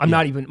impossible. I'm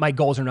not even. My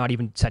goals are not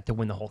even set to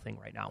win the whole thing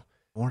right now.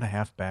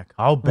 4.5 back.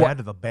 How bad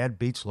do the bad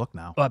beats look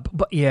now? But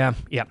yeah.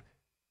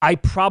 I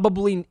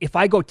probably, if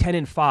I go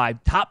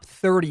 10-5, top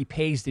 30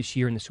 pays this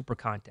year in the super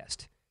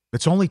contest.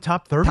 It's only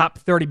top 30? Top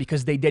 30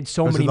 because they did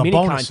so many mini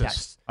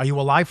contests. Are you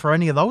alive for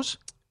any of those?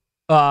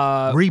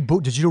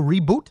 Reboot. Did you do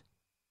Reboot?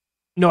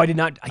 No, I did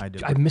not.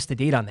 I missed the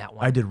date on that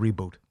one. I did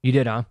Reboot. You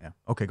did, huh? Yeah.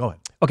 Okay, go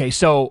ahead. Okay,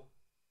 so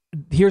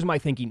here's my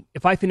thinking.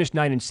 If I finish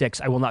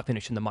 9-6, I will not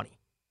finish in the money.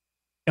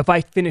 If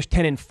I finish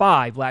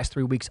 10-5 last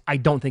 3 weeks, I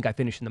don't think I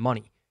finish in the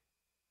money.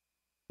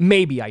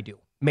 Maybe I do.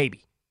 Maybe.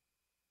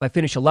 If I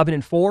finish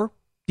 11-4,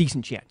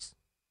 decent chance.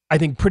 I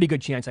think pretty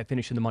good chance I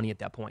finish in the money at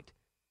that point.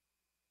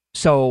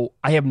 So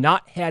I have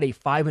not had a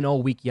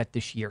 5-0 week yet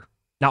this year.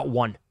 Not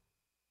one.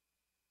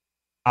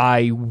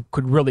 I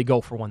could really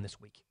go for one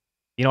this week.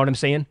 You know what I'm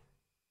saying?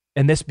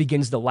 And this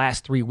begins the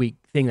last 3-week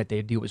thing that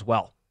they do as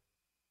well.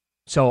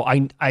 So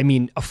I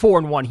mean, a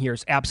 4-1 here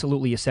is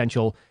absolutely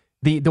essential.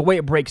 The way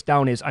it breaks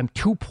down is I'm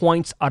 2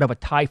 points out of a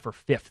tie for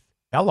 5th.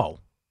 Hello.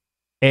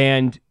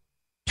 And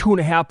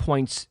 2.5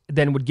 points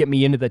then would get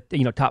me into the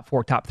top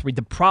 4, top 3.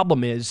 The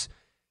problem is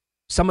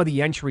some of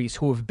the entries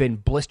who have been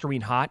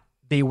blistering hot,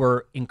 they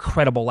were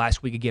incredible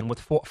last week again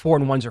with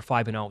 4-1s or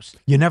 5-0s.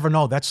 You never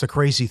know. That's the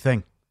crazy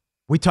thing.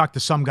 We talked to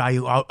some guy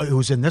who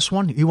was in this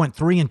one. He went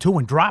 3-2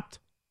 and dropped.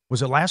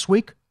 Was it last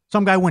week?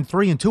 Some guy went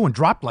 3-2 and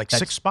dropped like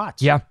 6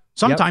 spots. Yeah.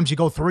 Sometimes you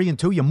go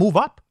 3-2, you move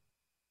up.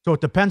 So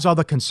it depends how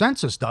the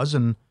consensus does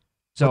and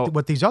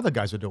what these other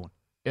guys are doing.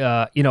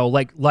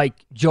 Like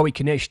Joey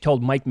Knish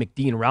told Mike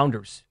McDean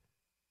Rounders,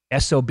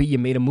 SOB, you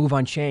made a move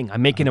on Chang.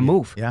 I'm making a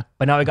move. Yeah.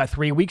 But now I got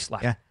 3 weeks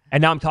left. Yeah.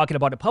 And now I'm talking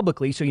about it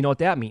publicly, so you know what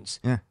that means.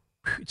 Yeah.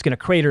 It's going to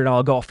crater, and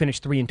I'll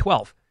finish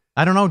 3-12.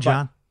 I don't know,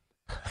 John.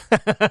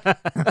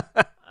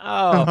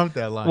 I love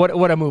that line.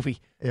 What a movie.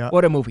 Yeah.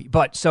 What a movie.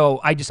 But so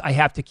I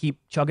have to keep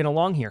chugging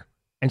along here.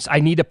 And so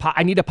I need to pop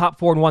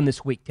 4-1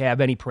 this week to have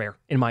any prayer,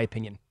 in my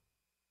opinion.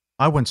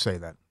 I wouldn't say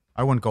that.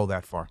 I wouldn't go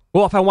that far.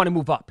 Well, if I want to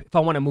move up. If I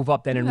want to move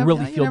up then and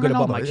really feel good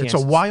about my chances. It's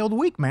a wild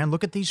week, man.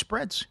 Look at these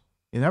spreads.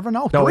 You never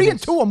know. No,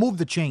 3-2 will move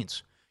the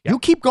chains. Yeah. You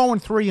keep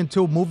going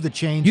 3-2, move the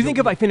chains. You think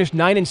if I finish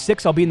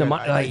 9-6, I'll be in the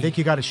money? I think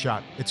you got a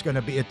shot. It's going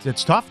to be.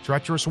 It's tough,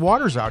 treacherous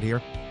waters out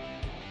here.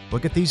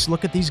 Look at these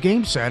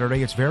games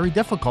Saturday. It's very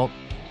difficult.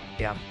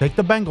 Yeah. Take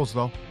the Bengals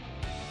though.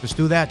 Just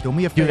do that. Do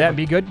me a favor. Do that and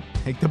be good.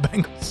 Take the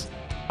Bengals.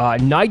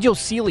 Nigel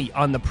Seeley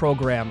on the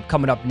program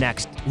coming up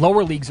next.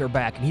 Lower leagues are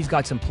back, and he's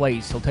got some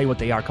plays. He'll tell you what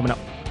they are coming up.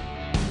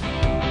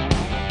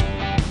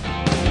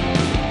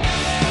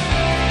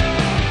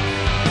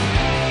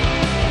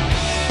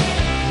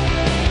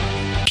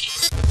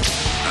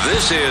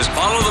 This is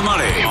Follow the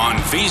Money on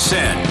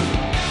VSiN.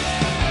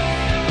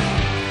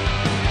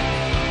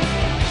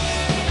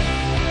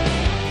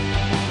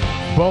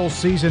 Bowl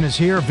season is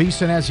here.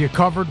 VSiN has you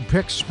covered.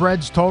 Picks,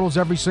 spreads, totals,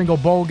 every single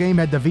bowl game.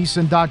 Head to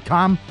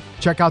VSiN.com.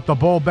 Check out the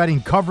bowl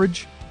betting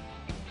coverage.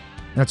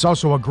 And it's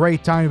also a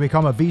great time to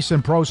become a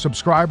VSiN Pro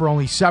subscriber,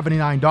 only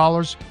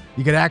 $79.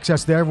 You get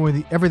access to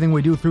everything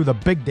we do through the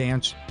big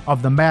dance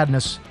of the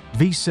madness.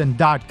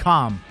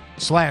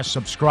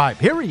 VSiN.com/subscribe.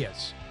 Here he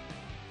is.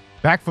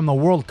 Back from the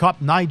World Cup,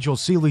 Nigel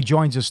Seeley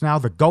joins us now,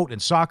 the GOAT in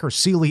soccer,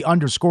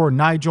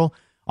 Seeley_Nigel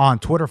on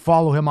Twitter.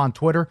 Follow him on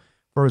Twitter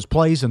for his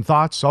plays and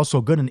thoughts. Also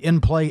good in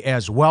play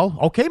as well.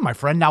 Okay, my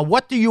friend, now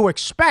what do you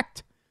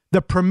expect?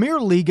 The Premier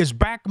League is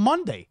back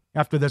Monday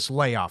after this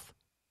layoff.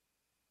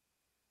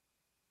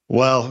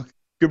 Well,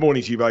 good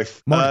morning to you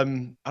both.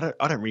 Morning. I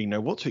don't really know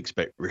what to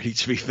expect, really,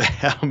 to be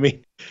fair. I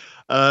mean,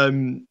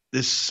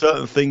 there's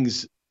certain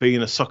things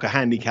being a soccer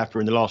handicapper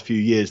in the last few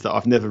years that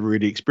I've never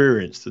really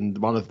experienced. And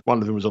one of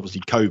them was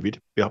obviously COVID,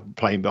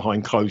 playing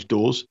behind closed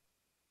doors.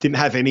 Didn't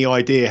have any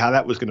idea how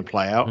that was going to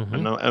play out.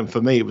 Mm-hmm. And for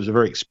me, it was a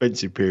very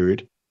expensive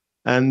period.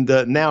 And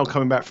now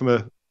coming back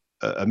from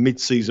a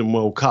mid-season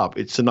World Cup,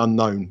 it's an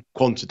unknown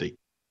quantity.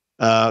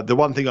 The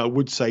one thing I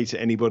would say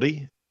to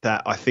anybody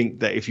that I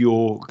think that if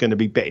you're going to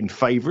be betting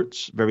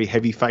favourites, very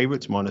heavy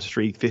favourites,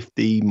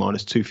 -350,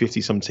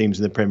 -250, some teams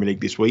in the Premier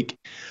League this week,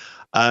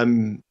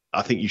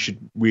 I think you should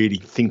really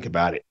think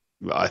about it.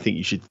 I think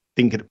you should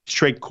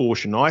tread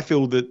caution. I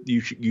feel that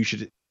you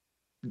should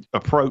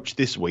approach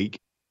this week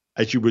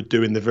as you would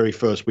do in the very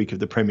first week of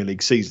the Premier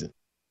League season.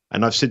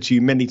 And I've said to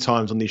you many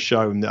times on this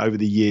show and over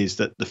the years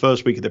that the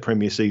first week of the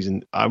Premier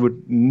season, I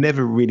would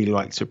never really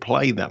like to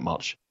play that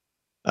much.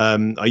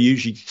 I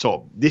usually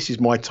this is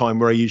my time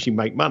where I usually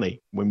make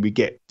money. When we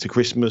get to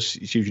Christmas,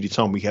 it's usually the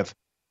time we have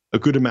a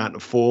good amount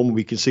of form.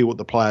 We can see what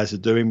the players are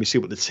doing. We see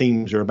what the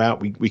teams are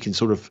about. We can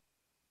sort of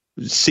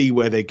see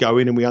where they're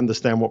going, and we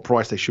understand what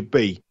price they should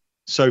be.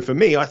 So for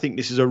me, I think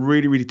this is a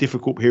really, really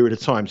difficult period of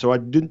time. So I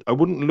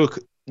wouldn't look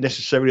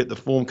necessarily at the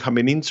form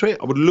coming into it.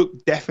 I would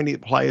look definitely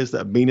at players that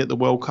have been at the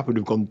World Cup and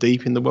have gone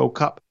deep in the World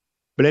Cup.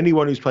 But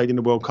anyone who's played in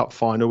the World Cup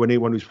final,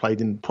 anyone who's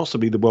played in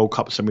possibly the World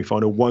Cup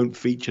semi-final won't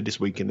feature this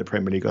week in the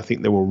Premier League. I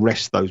think they will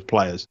rest those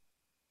players.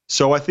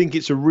 So I think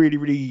it's a really,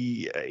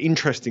 really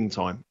interesting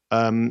time.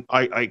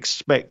 I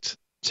expect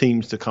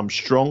teams to come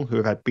strong who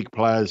have had big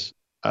players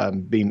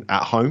being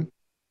at home.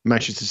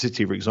 Manchester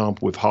City, for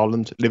example, with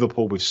Haaland,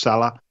 Liverpool with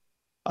Salah.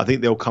 I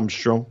think they'll come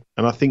strong.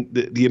 And I think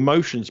that the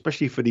emotion,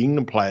 especially for the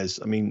England players,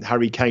 I mean,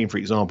 Harry Kane, for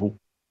example,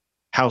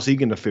 how's he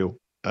going to feel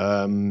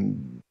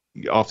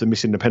after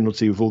missing the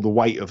penalty with all the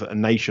weight of a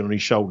nation on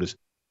his shoulders?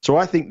 So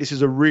I think this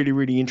is a really,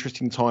 really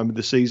interesting time of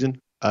the season.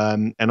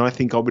 And I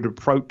think I would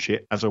approach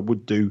it as I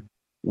would do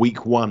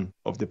week one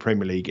of the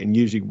Premier League. And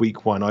usually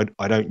week one,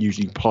 I don't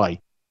usually play.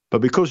 But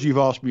because you've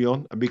asked me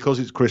on, and because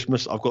it's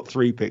Christmas, I've got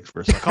 3 picks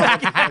for us. I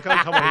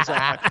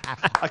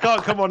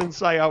can't come on and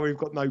say, oh, we've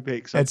got no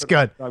picks. That's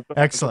good.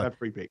 Excellent.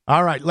 3 picks.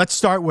 All right, let's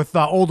start with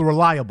old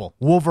reliable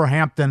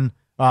Wolverhampton.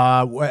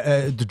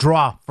 The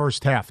draw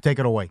first half. Take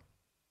it away.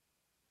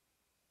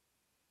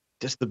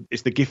 It's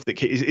the gift that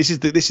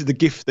this is the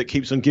gift that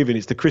keeps on giving.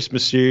 It's the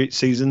Christmas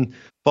season.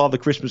 Father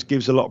Christmas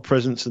gives a lot of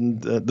presents,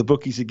 and the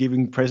bookies are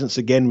giving presents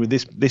again with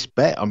this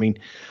bet. I mean,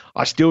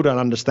 I still don't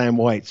understand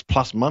why it's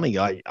plus money.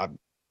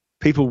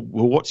 People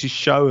will watch this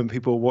show, and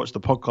people will watch the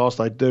podcast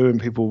I do, and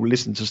people will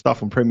listen to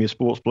stuff on Premier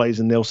Sports Plays,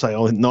 and they'll say,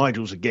 oh,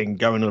 Nigel's again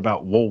going on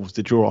about Wolves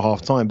to draw at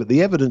half-time. But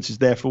the evidence is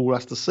there for all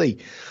us to see.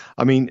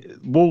 I mean,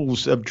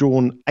 Wolves have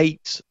drawn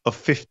 8 of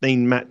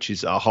 15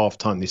 matches at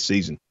half-time this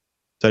season.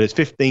 So there's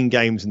 15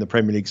 games in the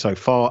Premier League so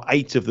far.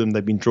 8 of them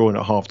they've been drawing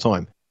at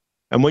half-time.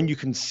 And when you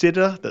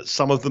consider that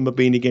some of them have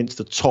been against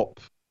the top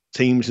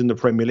teams in the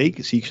Premier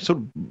League, so you can sort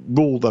of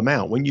rule them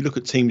out. When you look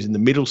at teams in the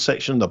middle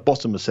section, the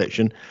bottom of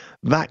section,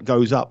 that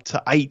goes up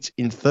to 8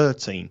 in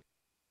 13.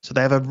 So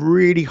they have a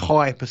really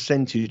high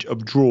percentage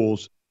of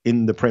draws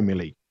in the Premier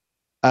League.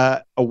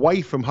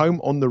 Away from home,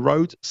 on the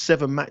road,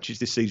 7 matches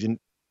this season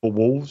for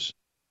Wolves.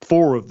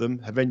 4 of them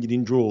have ended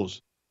in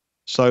draws.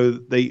 So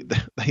they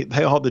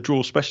are the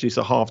draw specialists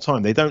at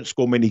half-time. They don't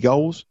score many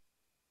goals.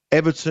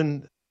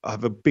 Everton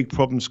have a big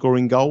problem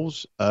scoring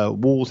goals.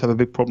 Wolves have a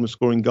big problem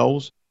scoring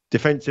goals.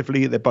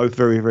 Defensively, they're both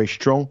very, very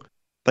strong.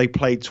 They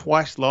played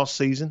twice last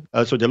season.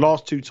 The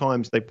last 2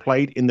 times they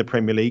played in the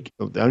Premier League,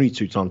 the only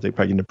 2 times they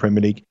played in the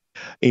Premier League,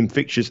 in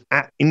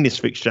this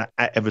fixture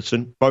at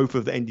Everton, both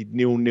have ended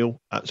 0-0.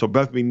 So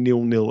both been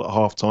 0-0 at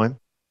half-time.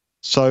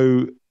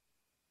 So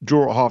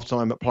draw at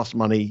half-time at plus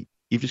money,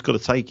 you've just got to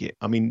take it.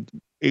 I mean,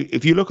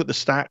 if you look at the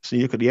stats and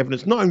you look at the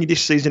evidence, not only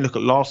this season, look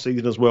at last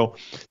season as well,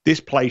 this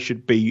play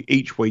should be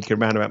each week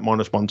around about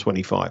minus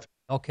 125.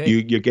 Okay.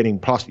 You're getting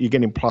plus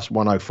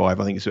 105.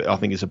 I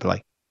think it's a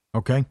play.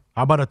 Okay.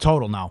 How about a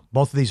total now?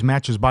 Both of these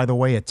matches, by the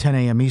way, at 10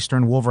 a.m.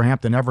 Eastern,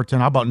 Wolverhampton, Everton.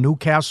 How about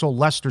Newcastle,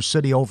 Leicester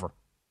City over?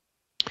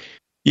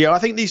 Yeah, I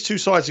think these 2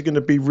 sides are going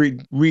to be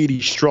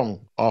really strong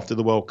after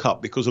the World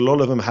Cup because a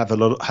lot of them have a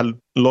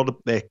lot of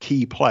their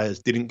key players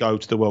didn't go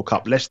to the World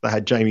Cup. Leicester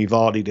had Jamie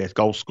Vardy, their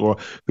goal scorer,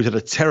 who's had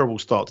a terrible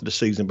start to the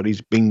season, but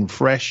he's been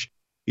fresh.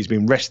 He's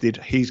been rested.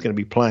 He's going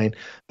to be playing.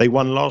 They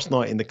won last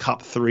night in the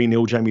Cup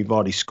 3-0. Jamie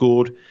Vardy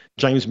scored.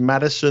 James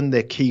Maddison,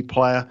 their key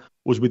player,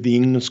 was with the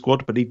England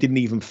squad, but he didn't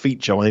even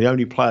feature. One of the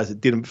only players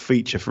that didn't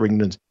feature for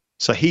England.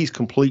 So he's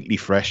completely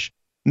fresh.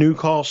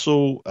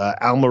 Newcastle,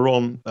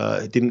 Almiron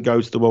didn't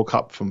go to the World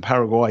Cup from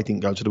Paraguay,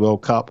 didn't go to the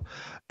World Cup.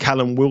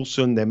 Callum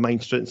Wilson, their main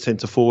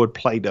centre forward,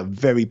 played a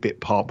very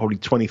bit part, probably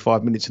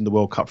 25 minutes in the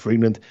World Cup for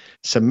England.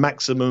 So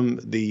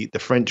Maximum, the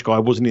French guy,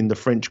 wasn't in the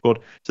French squad.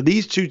 So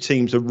these 2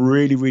 teams are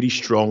really, really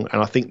strong,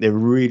 and I think they're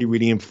really,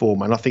 really in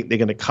form. And I think they're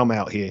going to come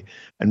out here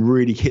and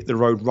really hit the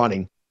road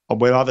running,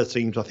 where other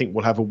teams, I think,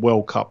 will have a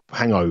World Cup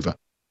hangover.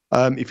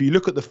 If you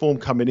look at the form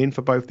coming in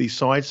for both these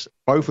sides,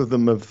 both of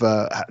them have,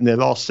 in their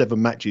last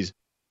 7 matches,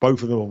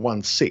 both of them have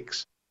won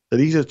 6. So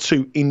these are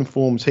 2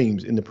 informed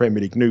teams in the Premier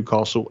League,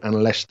 Newcastle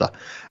and Leicester.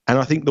 And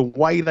I think the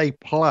way they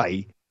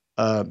play,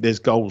 there's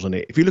goals in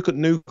it. If you look at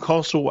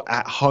Newcastle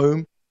at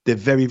home, they're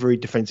very, very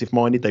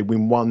defensive-minded. They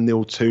win 1-0,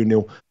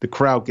 2-0. The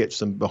crowd gets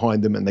them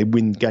behind them, and they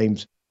win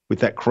games with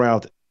that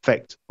crowd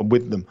effect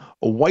with them.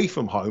 Away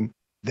from home,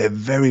 they're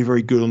very,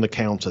 very good on the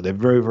counter. They're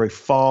very, very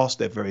fast.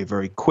 They're very,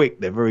 very quick.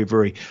 They're very,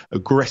 very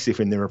aggressive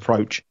in their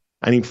approach.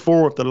 And in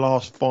 4 of the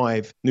last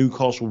 5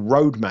 Newcastle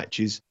road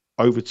matches,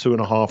 over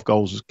 2.5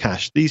 goals as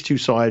cash. These 2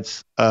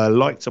 sides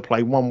like to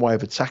play one way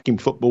of attacking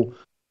football.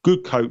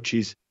 Good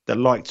coaches that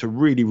like to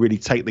really, really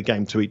take the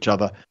game to each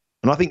other.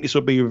 And I think this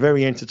will be a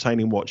very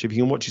entertaining watch. If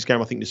you can watch this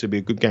game, I think this will be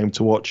a good game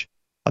to watch.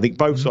 I think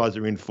both sides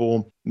are in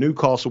form.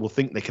 Newcastle will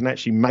think they can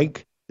actually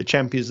make the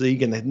Champions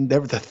League, and they're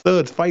the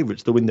 3rd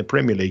favourites to win the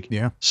Premier League.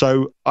 Yeah.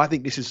 So I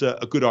think this is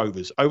a good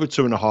overs. Over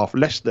 2.5,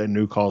 Leicester and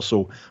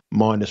Newcastle,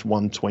 minus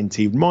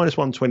 120, minus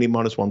 120,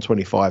 minus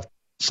 125.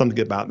 Something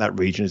about that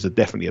region is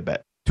definitely a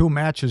bet. 2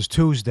 matches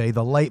Tuesday.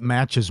 The late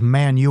match is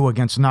Man U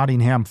against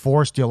Nottingham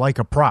Forest. Do you like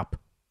a prop?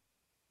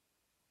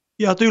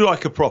 Yeah, I do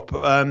like a prop.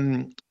 I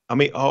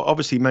mean,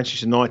 obviously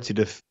Manchester United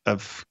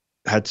have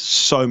had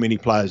so many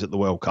players at the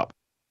World Cup.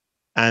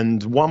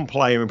 And one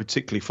player in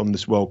particular from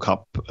this World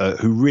Cup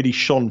who really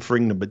shone for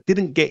England but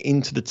didn't get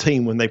into the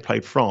team when they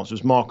played France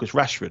was Marcus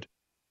Rashford.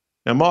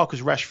 Now,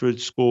 Marcus Rashford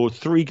scored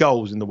 3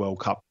 goals in the World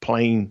Cup,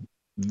 playing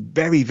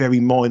very, very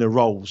minor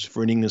roles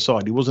for an England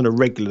side. He wasn't a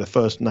regular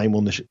first name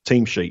on the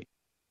team sheet.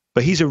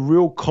 But he's a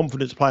real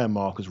confidence player,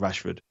 Marcus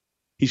Rashford.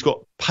 He's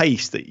got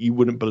pace that you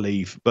wouldn't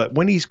believe. But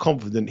when he's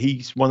confident,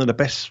 he's one of the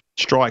best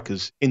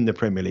strikers in the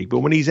Premier League. But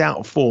when he's out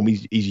of form,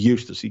 he's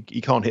useless. He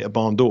can't hit a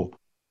barn door.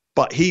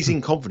 But he's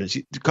in confidence.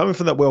 Coming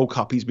from that World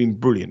Cup, he's been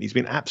brilliant. He's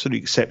been absolutely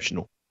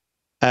exceptional.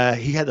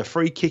 He had a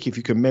free kick, if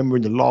you can remember,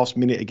 in the last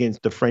minute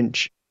against the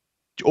French.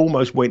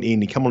 Almost went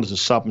in. He came on as a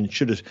sub and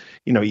should have,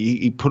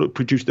 he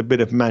produced a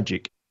bit of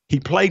magic. He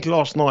played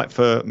last night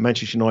for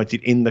Manchester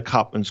United in the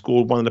Cup and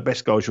scored one of the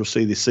best goals you'll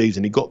see this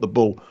season. He got the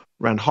ball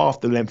around half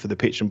the length of the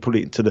pitch and put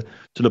it to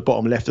the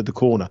bottom left of the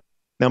corner.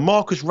 Now,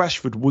 Marcus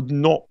Rashford would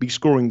not be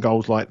scoring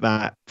goals like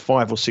that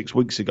 5 or 6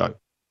 weeks ago.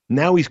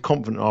 Now he's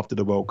confident after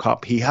the World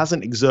Cup. He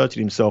hasn't exerted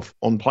himself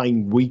on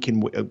playing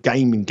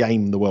game in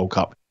game in the World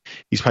Cup.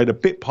 He's played a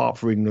bit part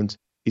for England.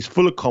 He's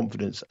full of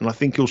confidence, and I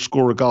think he'll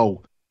score a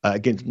goal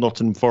against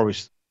Nottingham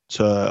Forest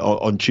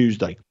on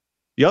Tuesday.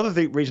 The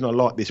other reason I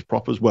like this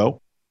prop as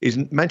well is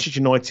Manchester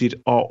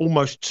United are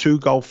almost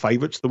 2-goal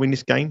favourites to win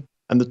this game,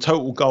 and the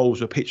total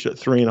goals are pitched at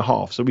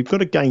 3.5. So we've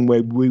got a game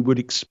where we would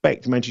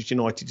expect Manchester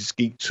United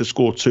to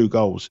score 2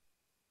 goals.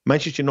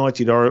 Manchester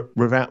United are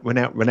without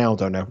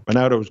Ronaldo now.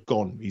 Ronaldo's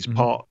gone. He's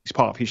part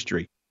of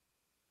history.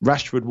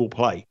 Rashford will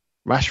play.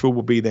 Rashford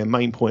will be their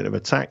main point of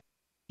attack.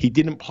 He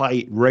didn't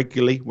play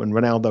regularly when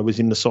Ronaldo was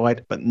in the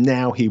side, but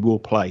now he will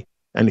play.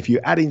 And if you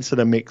add into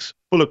the mix,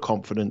 full of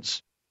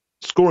confidence,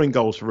 scoring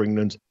goals for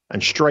England,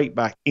 and straight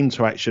back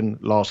into action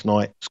last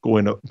night,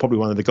 scoring probably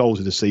one of the goals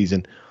of the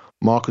season,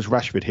 Marcus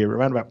Rashford here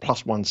around about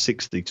plus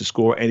 160 to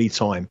score at any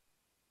time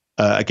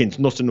against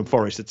Nottingham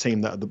Forest, a team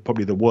that are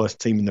probably the worst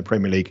team in the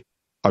Premier League.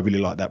 I really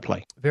like that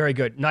play. Very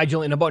good.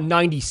 Nigel, in about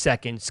 90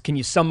 seconds, can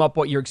you sum up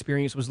what your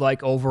experience was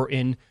like over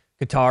in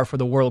Qatar for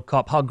the World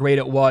Cup, how great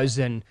it was,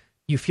 and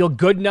you feel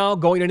good now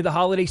going into the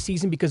holiday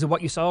season because of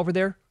what you saw over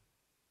there?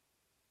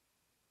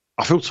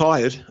 I feel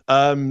tired.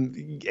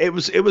 It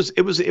was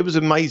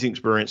an amazing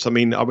experience. I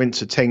mean, I went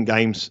to 10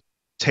 games,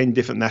 10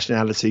 different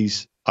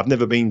nationalities. I've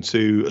never been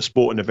to a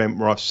sporting event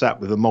where I've sat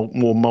with a more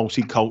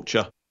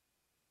multicultural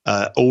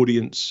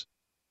audience.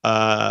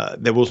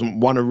 There wasn't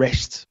one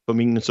arrest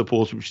from England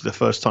supporters, which is the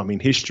first time in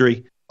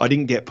history. I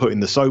didn't get put in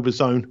the sober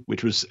zone,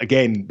 which was,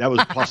 again, that was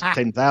plus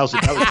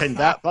 10,000. That was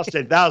plus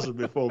 10,000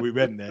 before we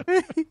went there.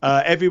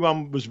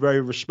 Everyone was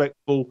very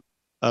respectful.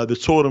 The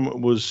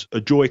tournament was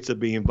a joy to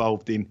be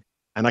involved in.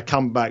 And I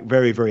come back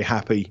very, very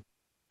happy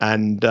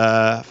and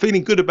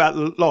feeling good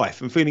about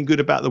life and feeling good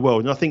about the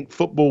world. And I think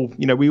football,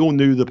 we all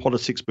knew the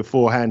politics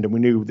beforehand and we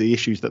knew the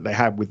issues that they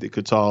had with the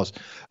Qatars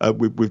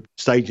with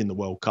staging the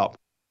World Cup.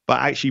 But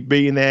actually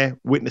being there,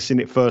 witnessing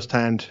it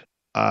firsthand,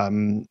 I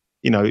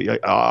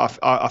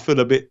feel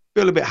a bit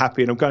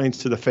happy, and I'm going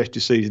into the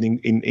festive season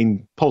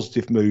in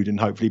positive mood and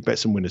hopefully bet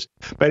some winners.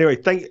 But anyway,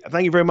 thank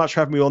you very much for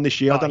having me on this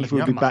year. I don't know if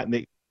we'll be back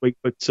next week,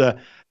 but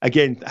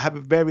again, have a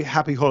very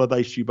happy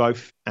holidays to you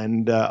both,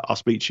 and I'll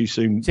speak to you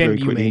soon. Same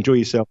very quickly. Enjoy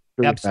yourself.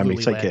 Enjoy Absolutely,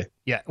 your family. Take care.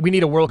 Yeah, we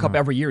need a World Cup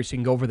every year so you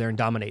can go over there and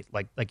dominate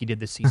like you did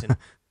this season.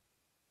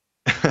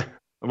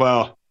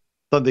 Well,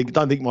 don't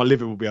think my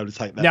liver will be able to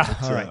take that. No,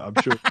 but, all right. I'm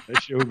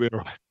sure we'll be all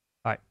right.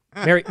 All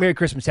right. Merry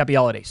Christmas. Happy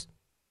holidays.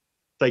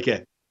 Take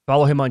care.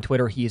 Follow him on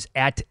Twitter. He is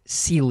at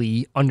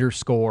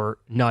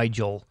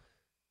Sealy_Nigel.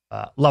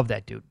 Love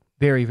that dude.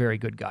 Very, very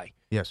good guy.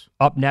 Yes.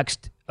 Up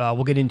next,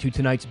 we'll get into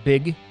tonight's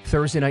big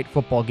Thursday night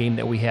football game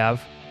that we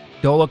have.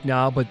 Don't look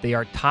now, but they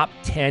are top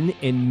 10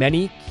 in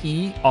many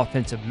key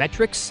offensive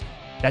metrics.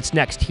 That's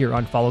next here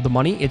on Follow the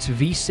Money. It's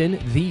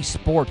VSiN, the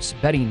Sports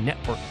Betting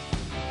Network.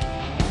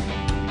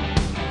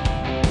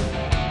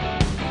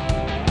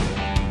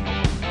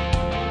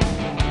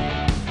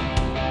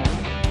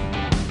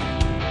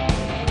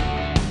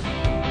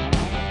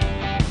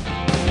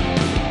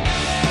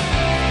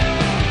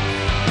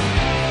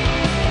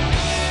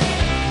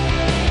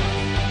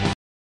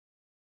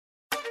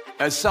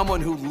 As someone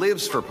who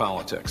lives for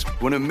politics,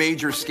 when a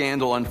major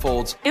scandal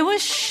unfolds, It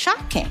was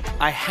shocking.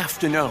 I have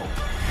to know,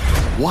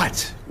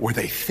 what were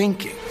they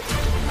thinking?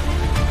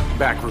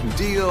 Backroom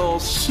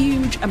deals,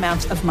 Huge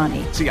amounts of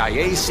money.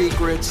 CIA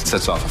secrets,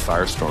 Sets off a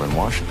firestorm in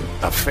Washington.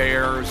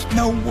 affairs,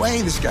 No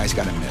way this guy's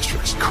got a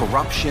mistress.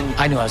 corruption.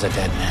 I knew I was a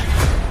dead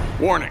man.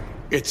 Warning,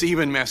 it's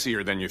even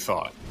messier than you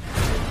thought.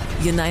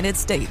 United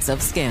States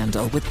of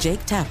Scandal with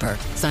Jake Tapper,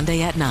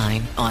 Sunday at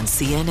 9 on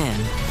CNN.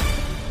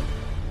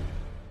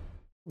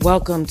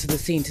 Welcome to the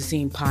Scene to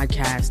Scene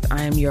podcast.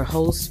 I am your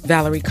host,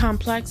 Valerie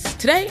Complex.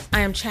 Today, I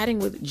am chatting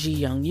with Ji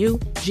Young Yu.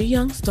 Ji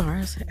Young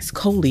stars as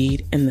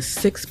co-lead in the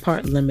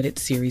 6-part limited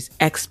series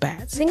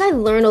Expats. I think I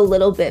learn a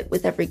little bit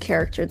with every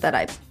character that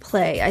I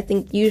play. I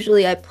think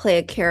usually I play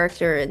a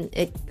character and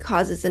it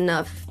causes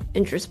enough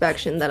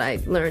introspection that I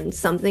learn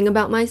something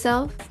about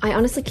myself. I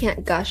honestly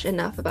can't gush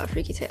enough about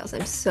Freaky Tales.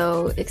 I'm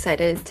so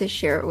excited to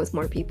share it with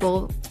more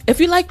people. If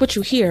you like what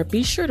you hear,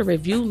 be sure to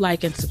review,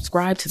 like, and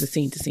subscribe to the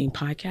Scene to Scene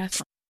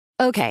podcast.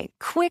 Okay,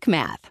 quick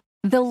math.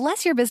 The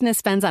less your business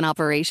spends on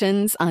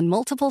operations, on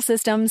multiple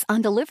systems,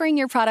 on delivering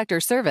your product or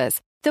service,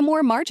 the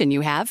more margin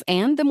you have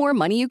and the more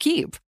money you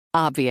keep.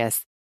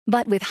 Obvious.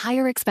 But with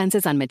higher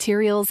expenses on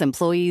materials,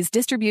 employees,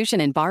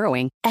 distribution, and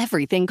borrowing,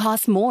 everything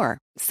costs more.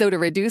 So to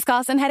reduce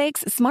costs and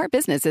headaches, smart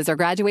businesses are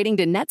graduating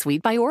to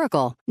NetSuite by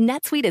Oracle.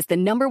 NetSuite is the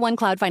 #1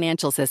 cloud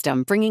financial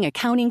system, bringing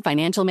accounting,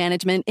 financial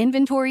management,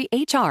 inventory,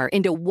 HR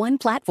into one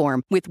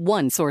platform with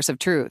one source of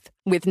truth.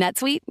 With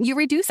NetSuite, you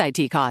reduce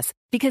IT costs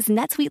because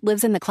NetSuite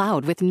lives in the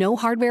cloud with no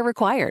hardware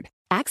required,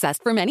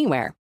 accessed from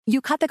anywhere. You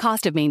cut the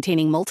cost of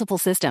maintaining multiple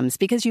systems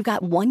because you've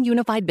got one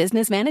unified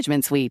business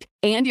management suite.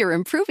 And you're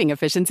improving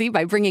efficiency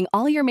by bringing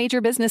all your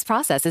major business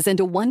processes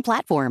into one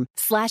platform,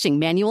 slashing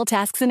manual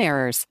tasks and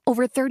errors.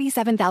 Over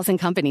 37,000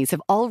 companies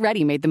have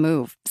already made the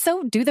move.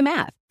 So do the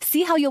math.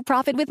 See how you'll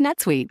profit with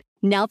NetSuite.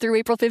 Now through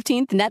April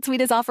 15th,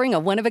 NetSuite is offering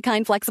a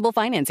one-of-a-kind flexible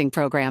financing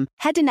program.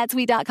 Head to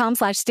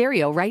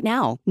netsuite.com/stereo right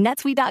now.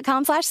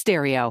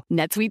 netsuite.com/stereo.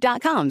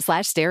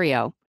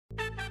 netsuite.com/stereo.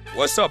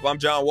 What's up? I'm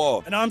John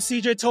Wall. And I'm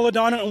CJ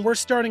Toledano, and we're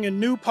starting a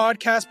new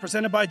podcast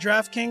presented by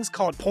DraftKings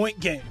called Point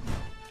Game.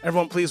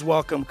 Everyone, please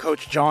welcome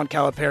Coach John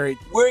Calipari.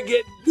 We're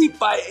getting beat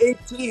by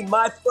 18.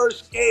 My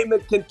first game in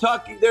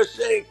Kentucky, they're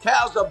saying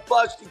Cal's a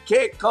bust. He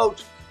can't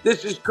coach.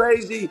 This is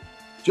crazy.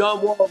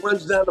 John Wall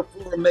runs down the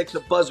floor and makes a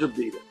buzzer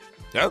beater.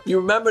 Yep. You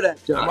remember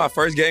that, John? That's my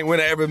first game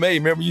winner I ever made.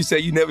 Remember you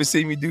said you never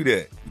see me do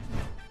that.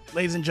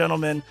 Ladies and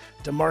gentlemen,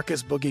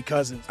 DeMarcus Boogie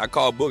Cousins. I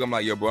called Boog. I'm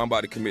like, yo, bro, I'm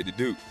about to commit to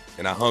Duke.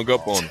 And I hung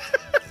up on him.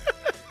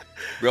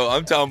 Bro,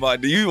 I'm talking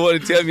about, do you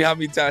want to tell me how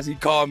many times he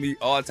called me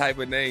all type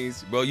of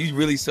names? Bro, you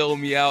really sold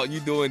me out. You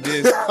doing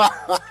this.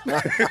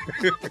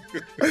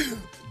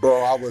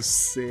 Bro, I was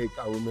sick.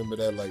 I remember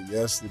that like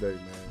yesterday,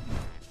 man.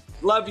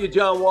 Love you,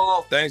 John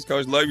Wall. Thanks,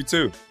 Coach. Love you,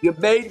 too. You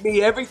made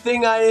me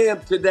everything I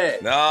am today.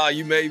 Nah,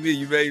 you made me.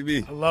 You made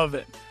me. I love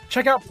it.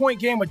 Check out Point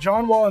Game with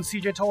John Wall and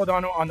CJ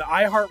Toledano on the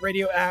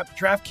iHeartRadio app,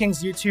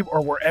 DraftKings YouTube,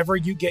 or wherever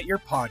you get your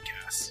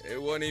podcasts. It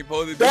wasn't even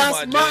supposed to be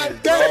That's my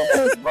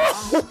dance, bro.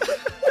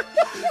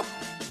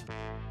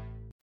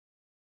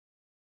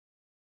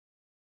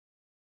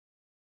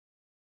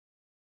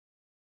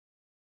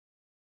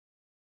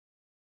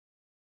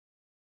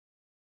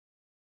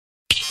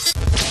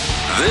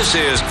 This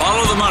is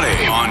Follow the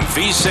Money on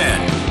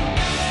VSiN.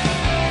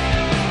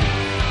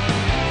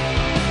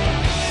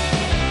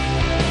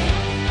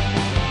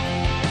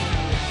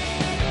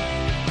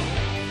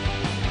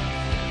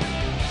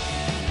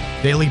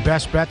 Daily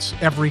best bets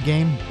every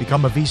game.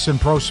 Become a VSiN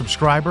Pro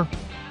subscriber.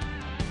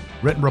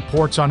 Written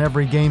reports on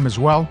every game as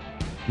well.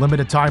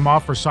 Limited time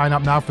offer. Sign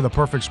up now for the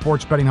perfect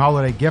sports betting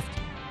holiday gift.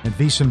 And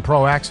VSiN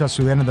Pro access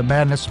through the end of the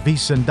madness.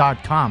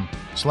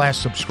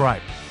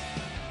 VSiN.com/subscribe.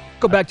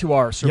 Go back to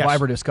our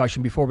Survivor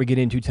discussion before we get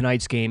into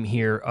tonight's game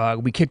here.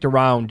 We kicked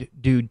around,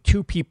 dude,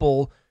 2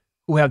 people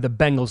who have the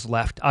Bengals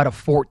left out of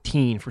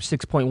 14 for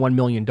 $6.1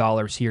 million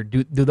here.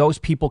 Do those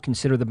people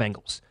consider the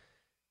Bengals?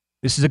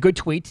 This is a good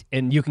tweet,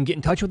 and you can get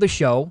in touch with the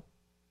show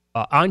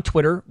on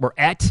Twitter. We're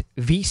at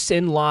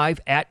VSiN Live,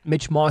 at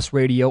Mitch Moss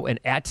Radio,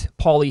 and at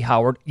Paulie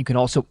Howard. You can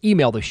also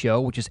email the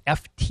show, which is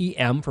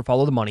FTM for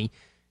Follow the Money,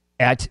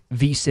 at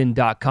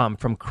vsin.com.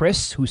 From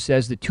Chris, who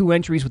says the 2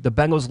 entries with the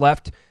Bengals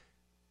left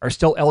are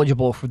still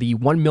eligible for the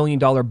 $1 million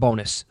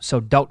bonus,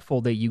 so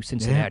doubtful they use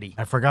Cincinnati.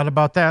 Yeah, I forgot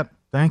about that.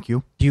 Thank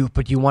you.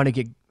 But do you want to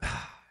get...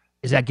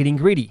 Is that getting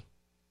greedy?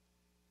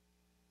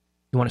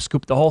 You want to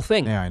scoop the whole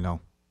thing? Yeah, I know.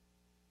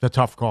 It's a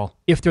tough call.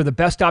 If they're the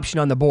best option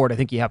on the board, I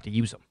think you have to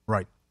use them.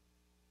 Right.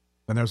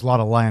 And there's a lot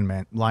of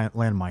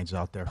landmines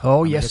out there.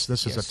 Oh, yes.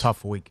 This is a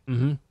tough week.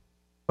 Mm-hmm.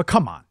 But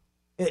come on.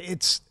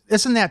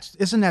 Isn't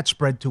that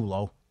spread too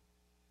low?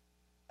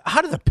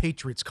 How did the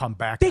Patriots come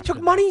back? They took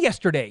money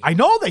yesterday. I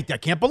know. I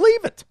can't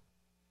believe it.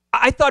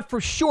 I thought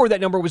for sure that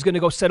number was going to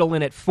go settle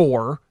in at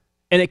 4,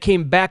 and it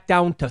came back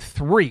down to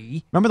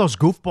 3. Remember those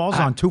goofballs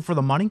on 2 for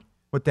the Money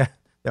with that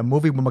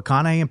movie with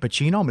McConaughey and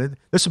Pacino? I mean,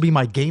 this would be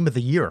my game of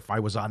the year if I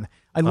was on.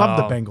 I love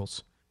the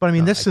Bengals. But, I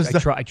mean, I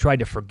tried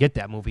to forget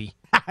that movie.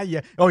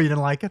 Yeah. Oh, you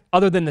didn't like it?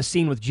 Other than the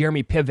scene with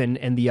Jeremy Piven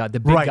and the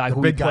big guy who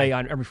we play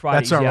on every Friday.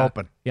 That's our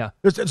open. Yeah.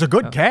 It's a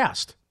good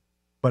cast,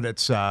 but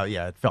it's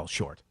it fell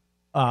short.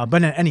 But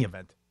in any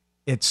event,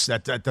 that's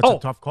a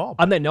tough call.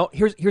 On that note,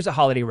 here's a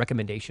holiday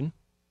recommendation.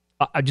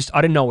 Just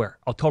out of nowhere,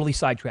 I'll totally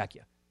sidetrack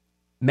you.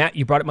 Matt,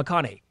 you brought up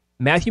McConaughey.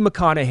 Matthew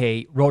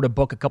McConaughey wrote a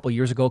book a couple of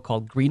years ago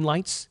called Green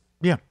Lights.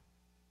 Yeah.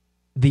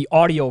 The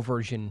audio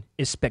version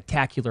is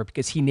spectacular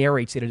because he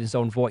narrates it in his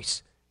own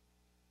voice.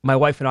 My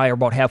wife and I are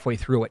about halfway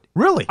through it.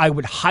 Really? I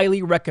would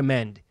highly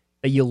recommend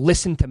that you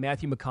listen to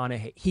Matthew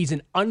McConaughey. He's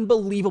an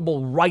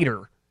unbelievable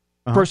writer,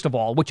 first of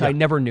all, which I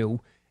never knew.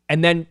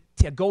 And then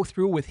to go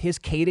through with his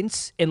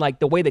cadence and like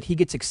the way that he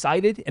gets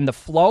excited and the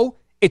flow,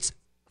 it's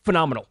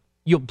phenomenal.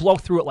 You'll blow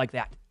through it like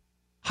that.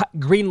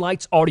 Green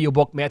Lights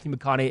audiobook, Matthew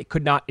McConaughey. It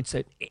could not. It's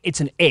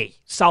an A,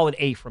 solid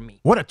A from me.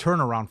 What a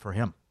turnaround for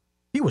him.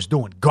 He was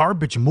doing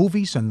garbage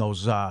movies and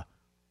those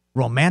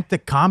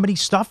romantic comedy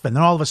stuff, and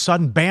then all of a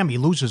sudden, bam, he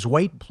loses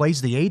weight,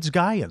 plays the AIDS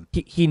guy, and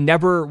he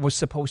never was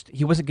supposed to.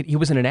 He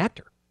wasn't an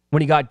actor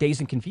when he got Dazed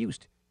and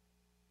Confused,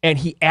 and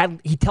he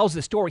tells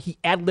the story. He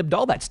ad-libbed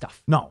all that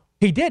stuff. No,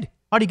 he did.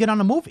 How'd he get on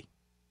the movie?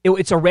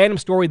 It's a random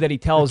story that he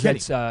tells.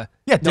 That's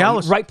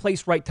Dallas, right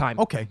place, right time.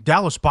 Okay,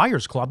 Dallas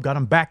Buyers Club got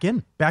him back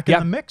in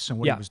the mix and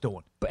what he was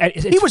doing.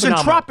 It's he was phenomenal.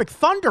 in Tropic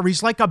Thunder.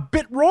 He's like a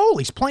bit role.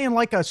 He's playing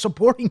like a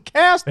supporting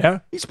cast. Yeah.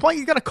 He's playing.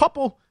 He got a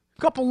couple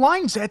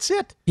lines. That's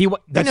it.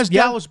 That's his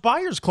Dallas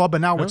Buyers Club,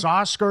 and now it's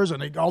Oscars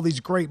and all these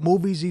great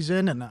movies he's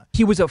in. And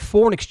he was a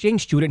foreign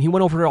exchange student. He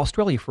went over to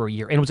Australia for a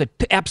year, and it was an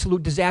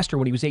absolute disaster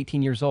when he was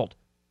 18 years old.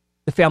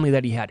 The family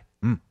that he had.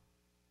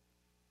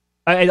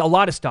 A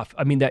lot of stuff.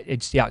 I mean, that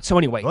it's So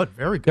anyway, good,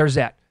 very good. There's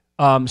that.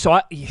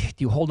 Do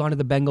you hold on to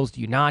the Bengals?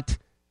 Do you not?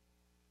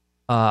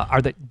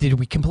 Did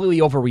we completely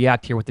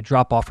overreact here with the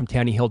drop off from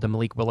Tannehill to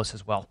Malik Willis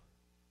as well?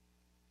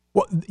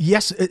 Well,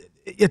 yes,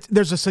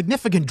 there's a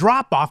significant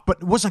drop off, but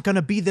it wasn't going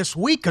to be this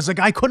week because the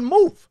guy couldn't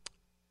move,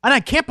 and I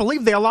can't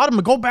believe they allowed him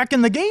to go back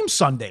in the game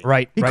Sunday.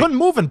 Right, he couldn't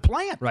move and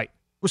plant. Right,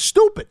 it was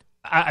stupid.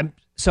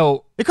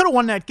 So they could have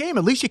won that game.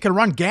 At least you could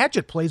run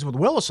gadget plays with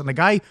Willis, and the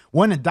guy,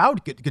 when in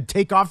doubt, could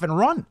take off and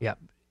run. Yeah.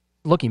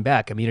 Looking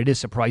back, I mean, it is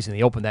surprising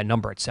they opened that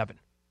number at 7.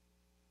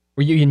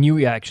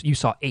 You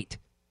saw 8.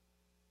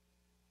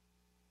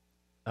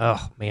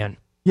 Oh, man.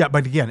 Yeah,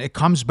 but again, it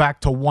comes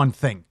back to one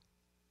thing.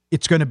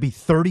 It's going to be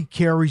 30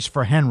 carries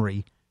for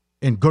Henry,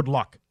 and good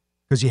luck,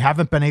 because you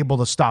haven't been able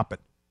to stop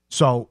it.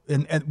 So,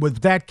 and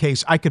with that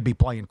case, I could be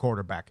playing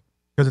quarterback,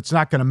 because it's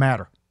not going to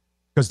matter.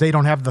 Because they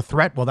don't have the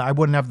threat. Well, I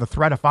wouldn't have the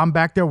threat if I'm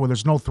back there. Well,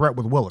 there's no threat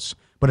with Willis.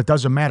 But it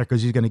doesn't matter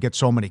because he's going to get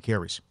so many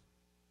carries.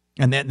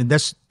 And then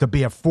this to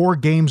be at 4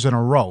 games in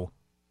a row.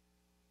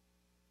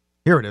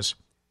 Here it is.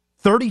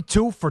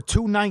 32 for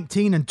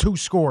 219 and 2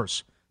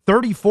 scores.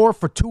 34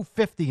 for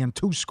 250 and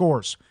 2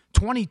 scores.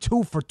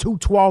 22 for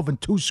 212 and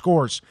 2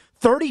 scores.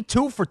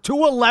 32 for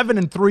 211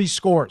 and 3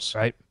 scores.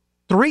 Right.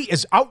 3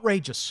 is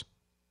outrageous.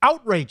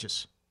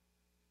 Outrageous.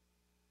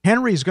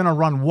 Henry is going to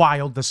run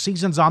wild. The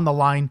season's on the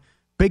line.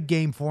 Big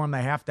game for them.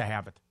 They have to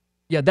have it.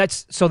 Yeah,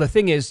 so the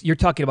thing is, you're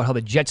talking about how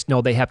the Jets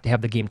know they have to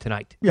have the game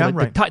tonight. Yeah,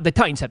 right. The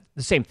Titans have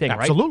the same thing,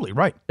 Absolutely,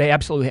 right? They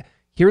absolutely.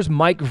 Here's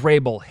Mike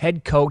Vrabel,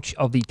 head coach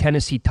of the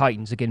Tennessee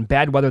Titans. Again,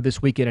 bad weather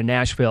this weekend in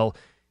Nashville,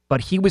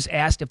 but he was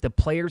asked if the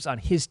players on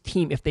his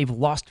team, if they've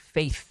lost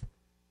faith.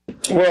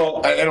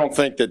 Well, I don't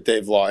think that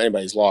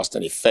anybody's lost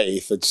any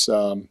faith. It's,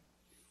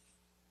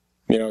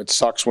 it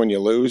sucks when you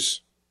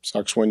lose. It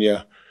sucks when you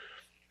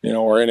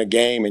are in a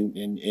game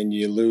and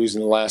you lose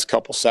in the last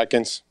couple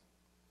seconds.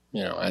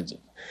 I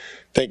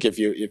think if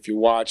you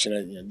watch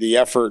and the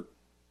effort,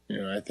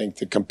 I think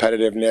the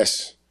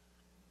competitiveness,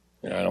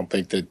 I don't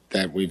think that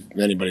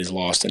anybody's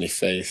lost any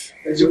faith.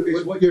 Is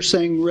what you're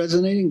saying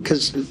resonating?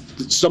 Because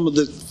some of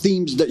the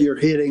themes that you're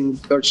hitting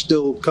are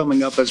still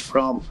coming up as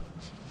problems.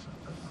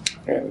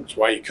 Yeah, that's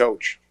why you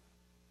coach.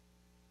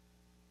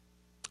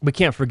 We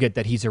can't forget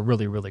that he's a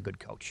really, really good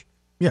coach.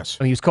 Yes.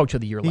 I mean, he was coach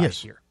of the year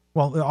last year.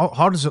 Well,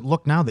 how does it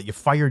look now that you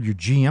fired your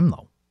GM,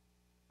 though?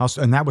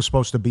 And that was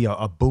supposed to be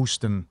a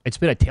boost. And it's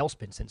been a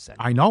tailspin since then.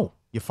 I know.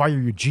 You fire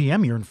your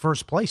GM, you're in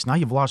first place. Now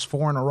you've lost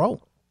 4 in a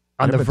row.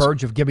 On the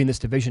verge of giving this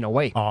division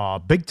away.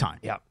 Big time.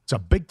 Yeah. It's a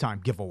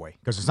big-time giveaway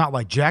because it's not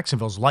like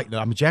Jacksonville's light.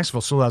 I mean,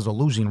 Jacksonville still has a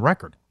losing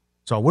record,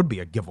 so it would be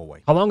a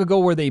giveaway. How long ago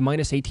were they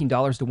minus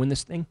 $18 to win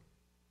this thing?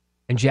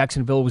 And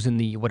Jacksonville was in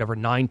the,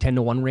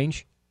 9-10-1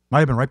 range? Might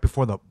have been right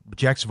before the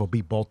Jacksonville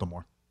beat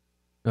Baltimore.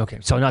 Okay,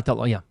 so not that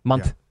long. Yeah,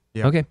 month.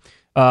 Yeah. Okay.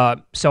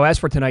 So as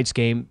for tonight's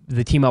game,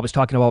 the team I was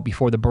talking about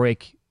before the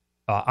break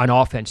on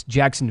offense,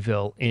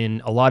 Jacksonville,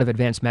 in a lot of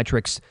advanced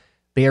metrics,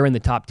 they are in the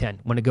top 10.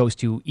 When it goes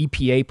to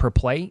EPA per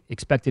play,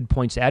 expected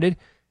points added,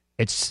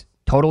 it's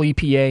total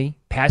EPA,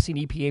 passing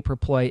EPA per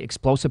play,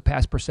 explosive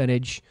pass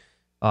percentage,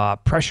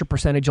 pressure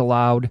percentage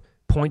allowed,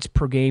 points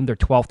per game. They're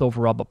 12th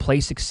overall, but play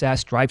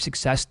success, drive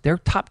success, they're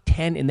top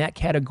 10 in that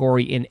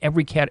category in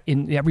every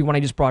one I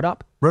just brought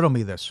up. Riddle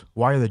me this.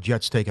 Why are the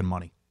Jets taking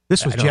money?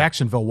 This was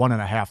Jacksonville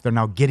 1.5. They're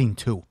now getting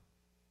 2.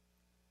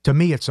 To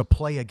me, it's a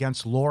play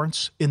against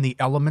Lawrence in the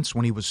elements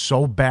when he was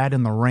so bad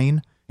in the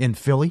rain in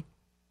Philly.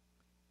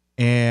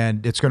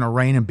 And it's going to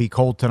rain and be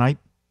cold tonight.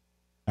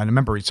 And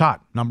remember, he's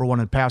hot. Number 1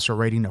 in passer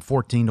rating, a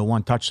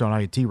 14-1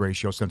 touchdown INT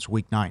ratio since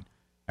week 9.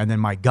 And then,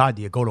 my God,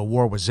 do you go to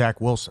war with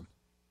Zach Wilson?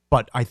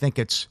 But I think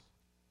it's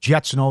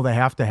Jets know they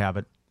have to have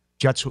it.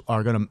 Jets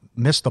are going to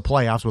miss the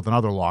playoffs with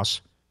another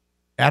loss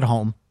at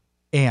home.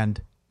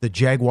 And the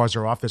Jaguars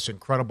are off this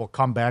incredible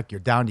comeback. You're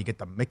down, you get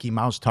the Mickey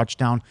Mouse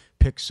touchdown,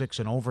 pick 6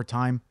 in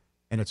overtime.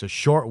 And it's a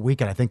short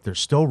week, and I think they're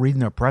still reading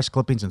their press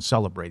clippings and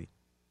celebrating.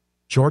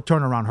 Short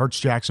turnaround hurts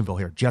Jacksonville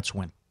here. Jets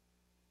win.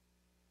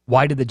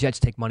 Why did the Jets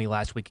take money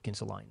last week against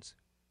the Lions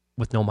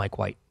with no Mike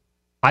White?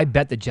 I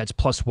bet the Jets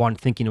 +1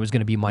 thinking it was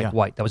going to be Mike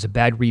White. That was a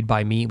bad read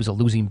by me. It was a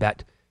losing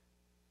bet.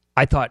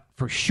 I thought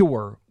for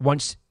sure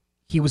once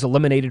he was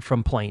eliminated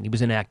from playing, he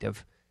was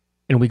inactive,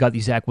 and we got the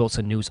Zach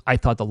Wilson news, I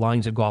thought the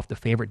Lions would go off the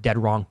favorite, dead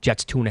wrong.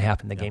 Jets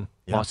 2.5 in the game.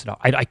 Lost it out.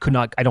 I could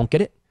not. I don't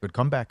get it. Good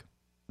comeback.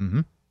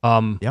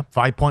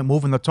 5-point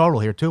move in the total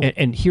here, too.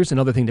 And here's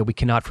another thing that we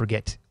cannot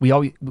forget. We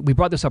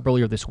brought this up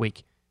earlier this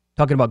week,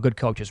 talking about good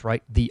coaches,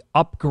 right? The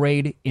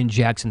upgrade in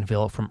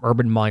Jacksonville from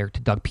Urban Meyer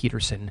to Doug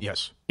Peterson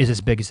is as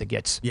big as it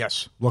gets.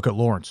 Yes. Look at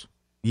Lawrence.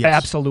 Yes.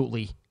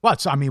 Absolutely.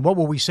 What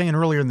were we saying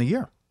earlier in the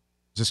year?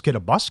 Is this kid a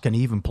bust? Can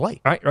he even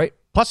play? Right.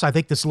 Plus, I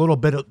think this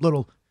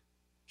little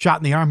shot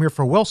in the arm here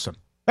for Wilson.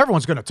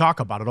 Everyone's going to talk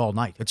about it all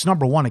night. It's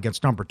number 1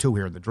 against number 2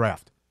 here in the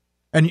draft.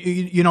 And,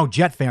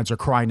 Jet fans are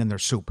crying in their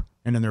soup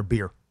and in their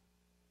beer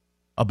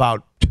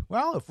about,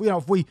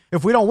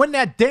 if we don't win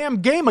that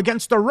damn game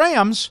against the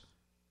Rams,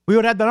 we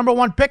would have the number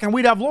 1 pick and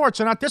we'd have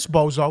Lawrence and not this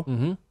bozo.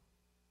 Mm-hmm.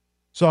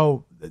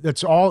 So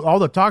it's all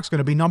the talk's going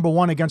to be number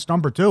 1 against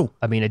number 2.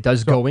 I mean, it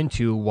does go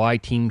into why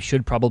teams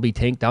should probably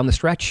tank down the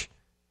stretch.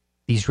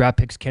 These draft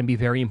picks can be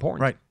very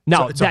important. Right. Now,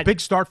 so it's a big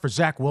start for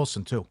Zach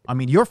Wilson, too. I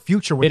mean, your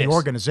future with the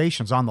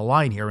organization's on the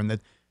line here,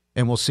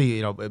 and we'll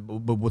see,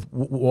 with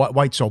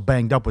White so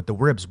banged up with the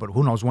ribs, but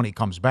who knows when he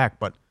comes back.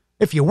 But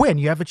if you win,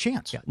 you have a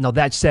chance. Yeah. Now,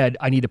 that said,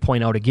 I need to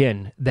point out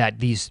again that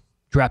these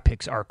draft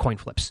picks are coin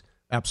flips.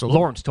 Absolutely.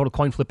 Lawrence, total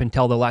coin flip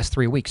until the last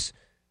 3 weeks.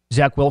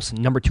 Zach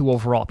Wilson, number 2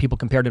 overall. People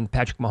compared him to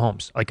Patrick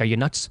Mahomes. Like, are you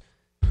nuts?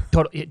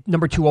 Total,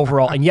 number 2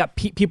 overall. And yet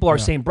people are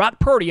saying, Brock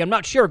Purdy, I'm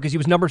not sure because he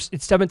was number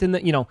 7th in the,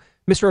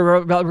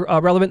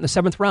 Mr. Relevant in the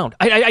 7th round.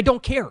 I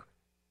don't care.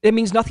 It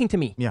means nothing to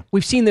me. Yeah.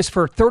 We've seen this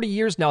for 30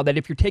 years now that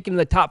if you're taken in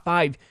the top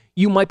 5,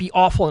 you might be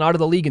awful and out of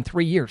the league in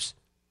 3 years.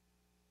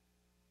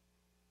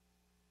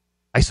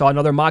 I saw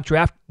another mock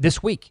draft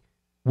this week.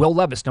 Will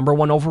Levis, number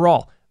 1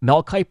 overall.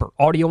 Mel Kiper,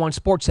 audio on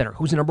SportsCenter.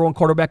 Who's the number 1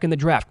 quarterback in the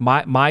draft?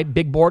 My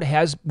big board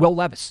has Will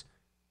Levis.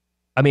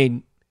 I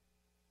mean,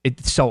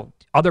 so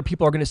other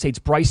people are going to say it's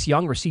Bryce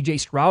Young or C.J.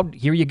 Stroud.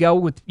 Here you go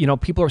with,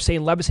 people are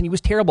saying Levis, and he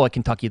was terrible at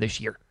Kentucky this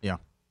year. Yeah.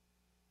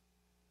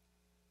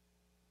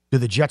 Do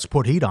the Jets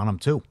put heat on him,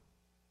 too?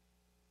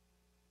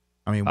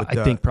 I mean,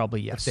 I think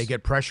probably yes. If they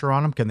get pressure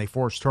on him, can they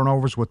force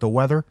turnovers with the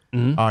weather?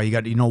 Mm-hmm. You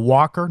got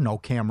Walker, no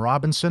Cam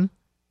Robinson,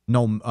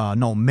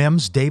 no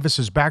Mims. Davis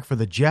is back for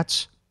the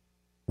Jets.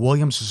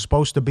 Williams is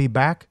supposed to be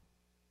back.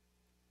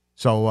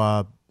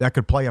 So that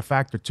could play a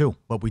factor, too.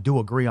 But we do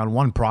agree on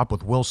one prop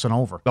with Wilson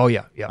over. Oh,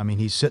 yeah. I mean,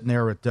 he's sitting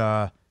there at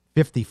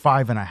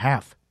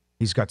 55.5.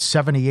 He's got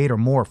 78 or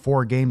more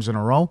 4 games in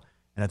a row.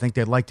 And I think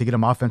they'd like to get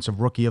him Offensive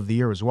Rookie of the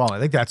Year as well. I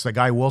think that's the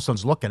guy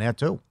Wilson's looking at,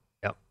 too.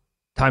 Yep.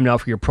 Time now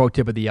for your pro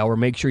tip of the hour.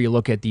 Make sure you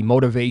look at the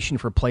motivation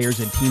for players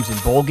and teams in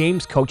bowl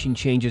games. Coaching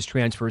changes,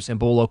 transfers, and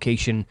bowl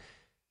location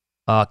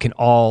can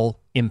all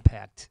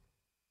impact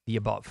the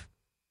above.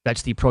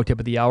 That's the pro tip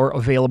of the hour,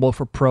 available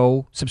for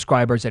pro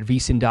subscribers at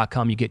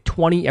vsin.com. You get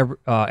 20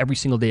 every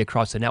single day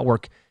across the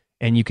network,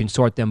 and you can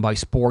sort them by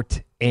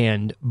sport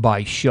and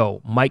by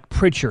show. Mike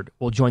Pritchard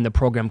will join the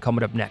program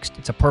coming up next.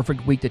 It's a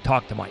perfect week to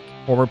talk to Mike,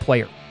 former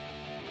player,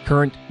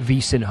 current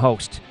VSiN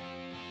host.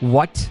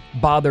 What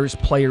bothers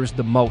players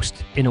the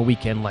most in a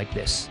weekend like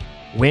this?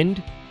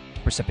 Wind,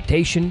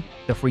 precipitation,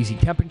 the freezing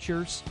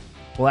temperatures?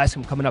 We'll ask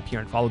him coming up here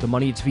and Follow the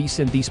Money. It's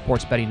VSiN, the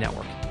Sports Betting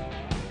Network.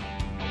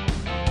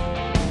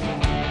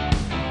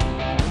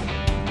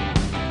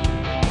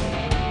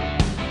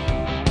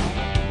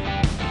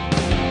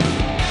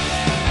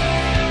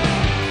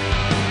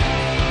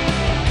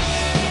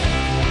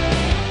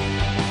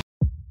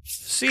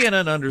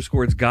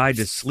 CNN_'s Guide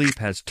to Sleep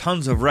has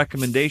tons of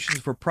recommendations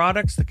for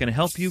products that can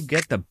help you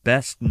get the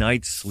best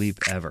night's sleep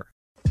ever.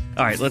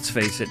 All right, let's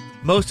face it,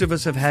 most of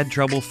us have had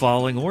trouble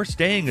falling or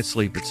staying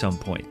asleep at some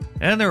point,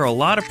 and there are a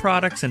lot of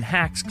products and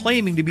hacks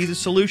claiming to be the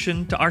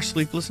solution to our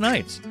sleepless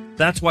nights.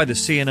 That's why the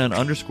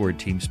CNN_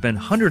 team spend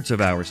hundreds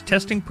of hours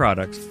testing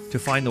products to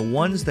find the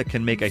ones that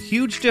can make a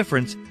huge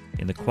difference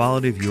in the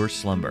quality of your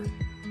slumber.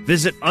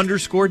 Visit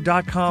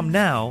underscore.com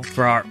now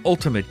for our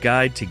ultimate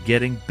guide to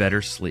getting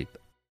better sleep.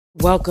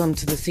 Welcome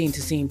to the Scene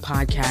to Scene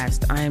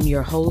podcast. I am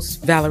your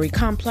host, Valerie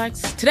Complex.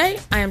 Today,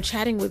 I am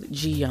chatting with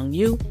Ji Young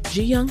Yu.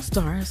 Ji Young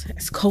stars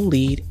as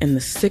co-lead in the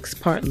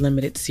 6-part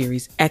limited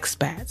series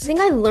Expats. I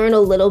think I learn a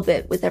little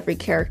bit with every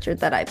character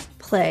that I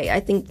play. I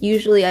think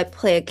usually I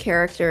play a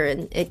character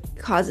and it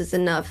causes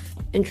enough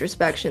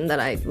introspection that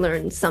I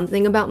learn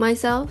something about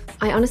myself.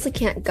 I honestly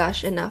can't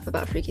gush enough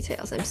about Freaky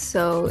Tales. I'm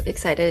so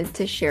excited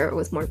to share it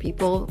with more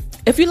people.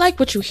 If you like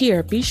what you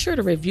hear, be sure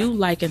to review,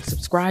 like, and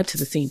subscribe to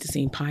the Scene to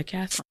Scene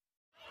podcast.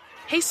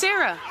 Hey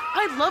Sarah,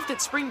 I love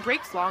that spring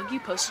break vlog you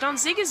posted on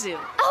Zigazoo.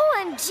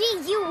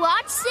 OMG, you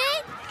watched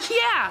it?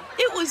 Yeah,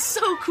 it was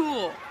so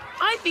cool.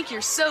 I think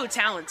you're so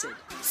talented.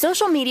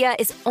 Social media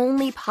is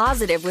only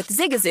positive with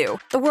Zigazoo,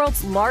 the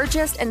world's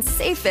largest and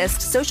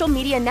safest social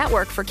media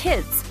network for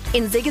kids.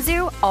 In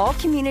Zigazoo, all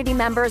community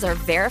members are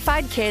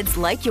verified kids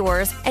like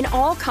yours, and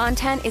all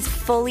content is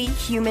fully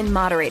human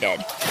moderated.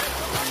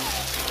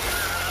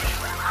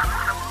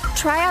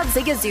 Try out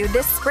Zigazoo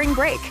this spring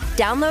break.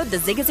 Download the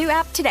Zigazoo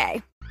app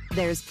today.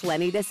 There's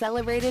plenty to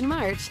celebrate in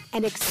March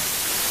and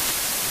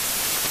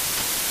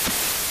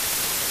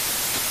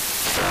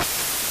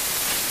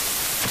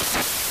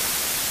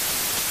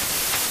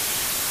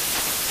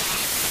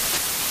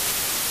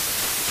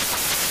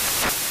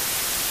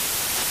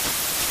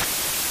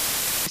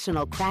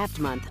National Craft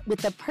Month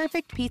with the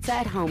perfect pizza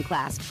at home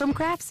class from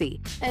Craftsy.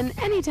 And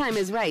anytime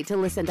is right to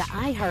listen to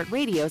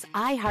iHeartRadio's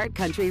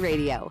iHeartCountry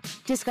Radio.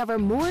 Discover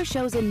more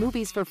shows and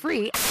movies for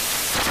free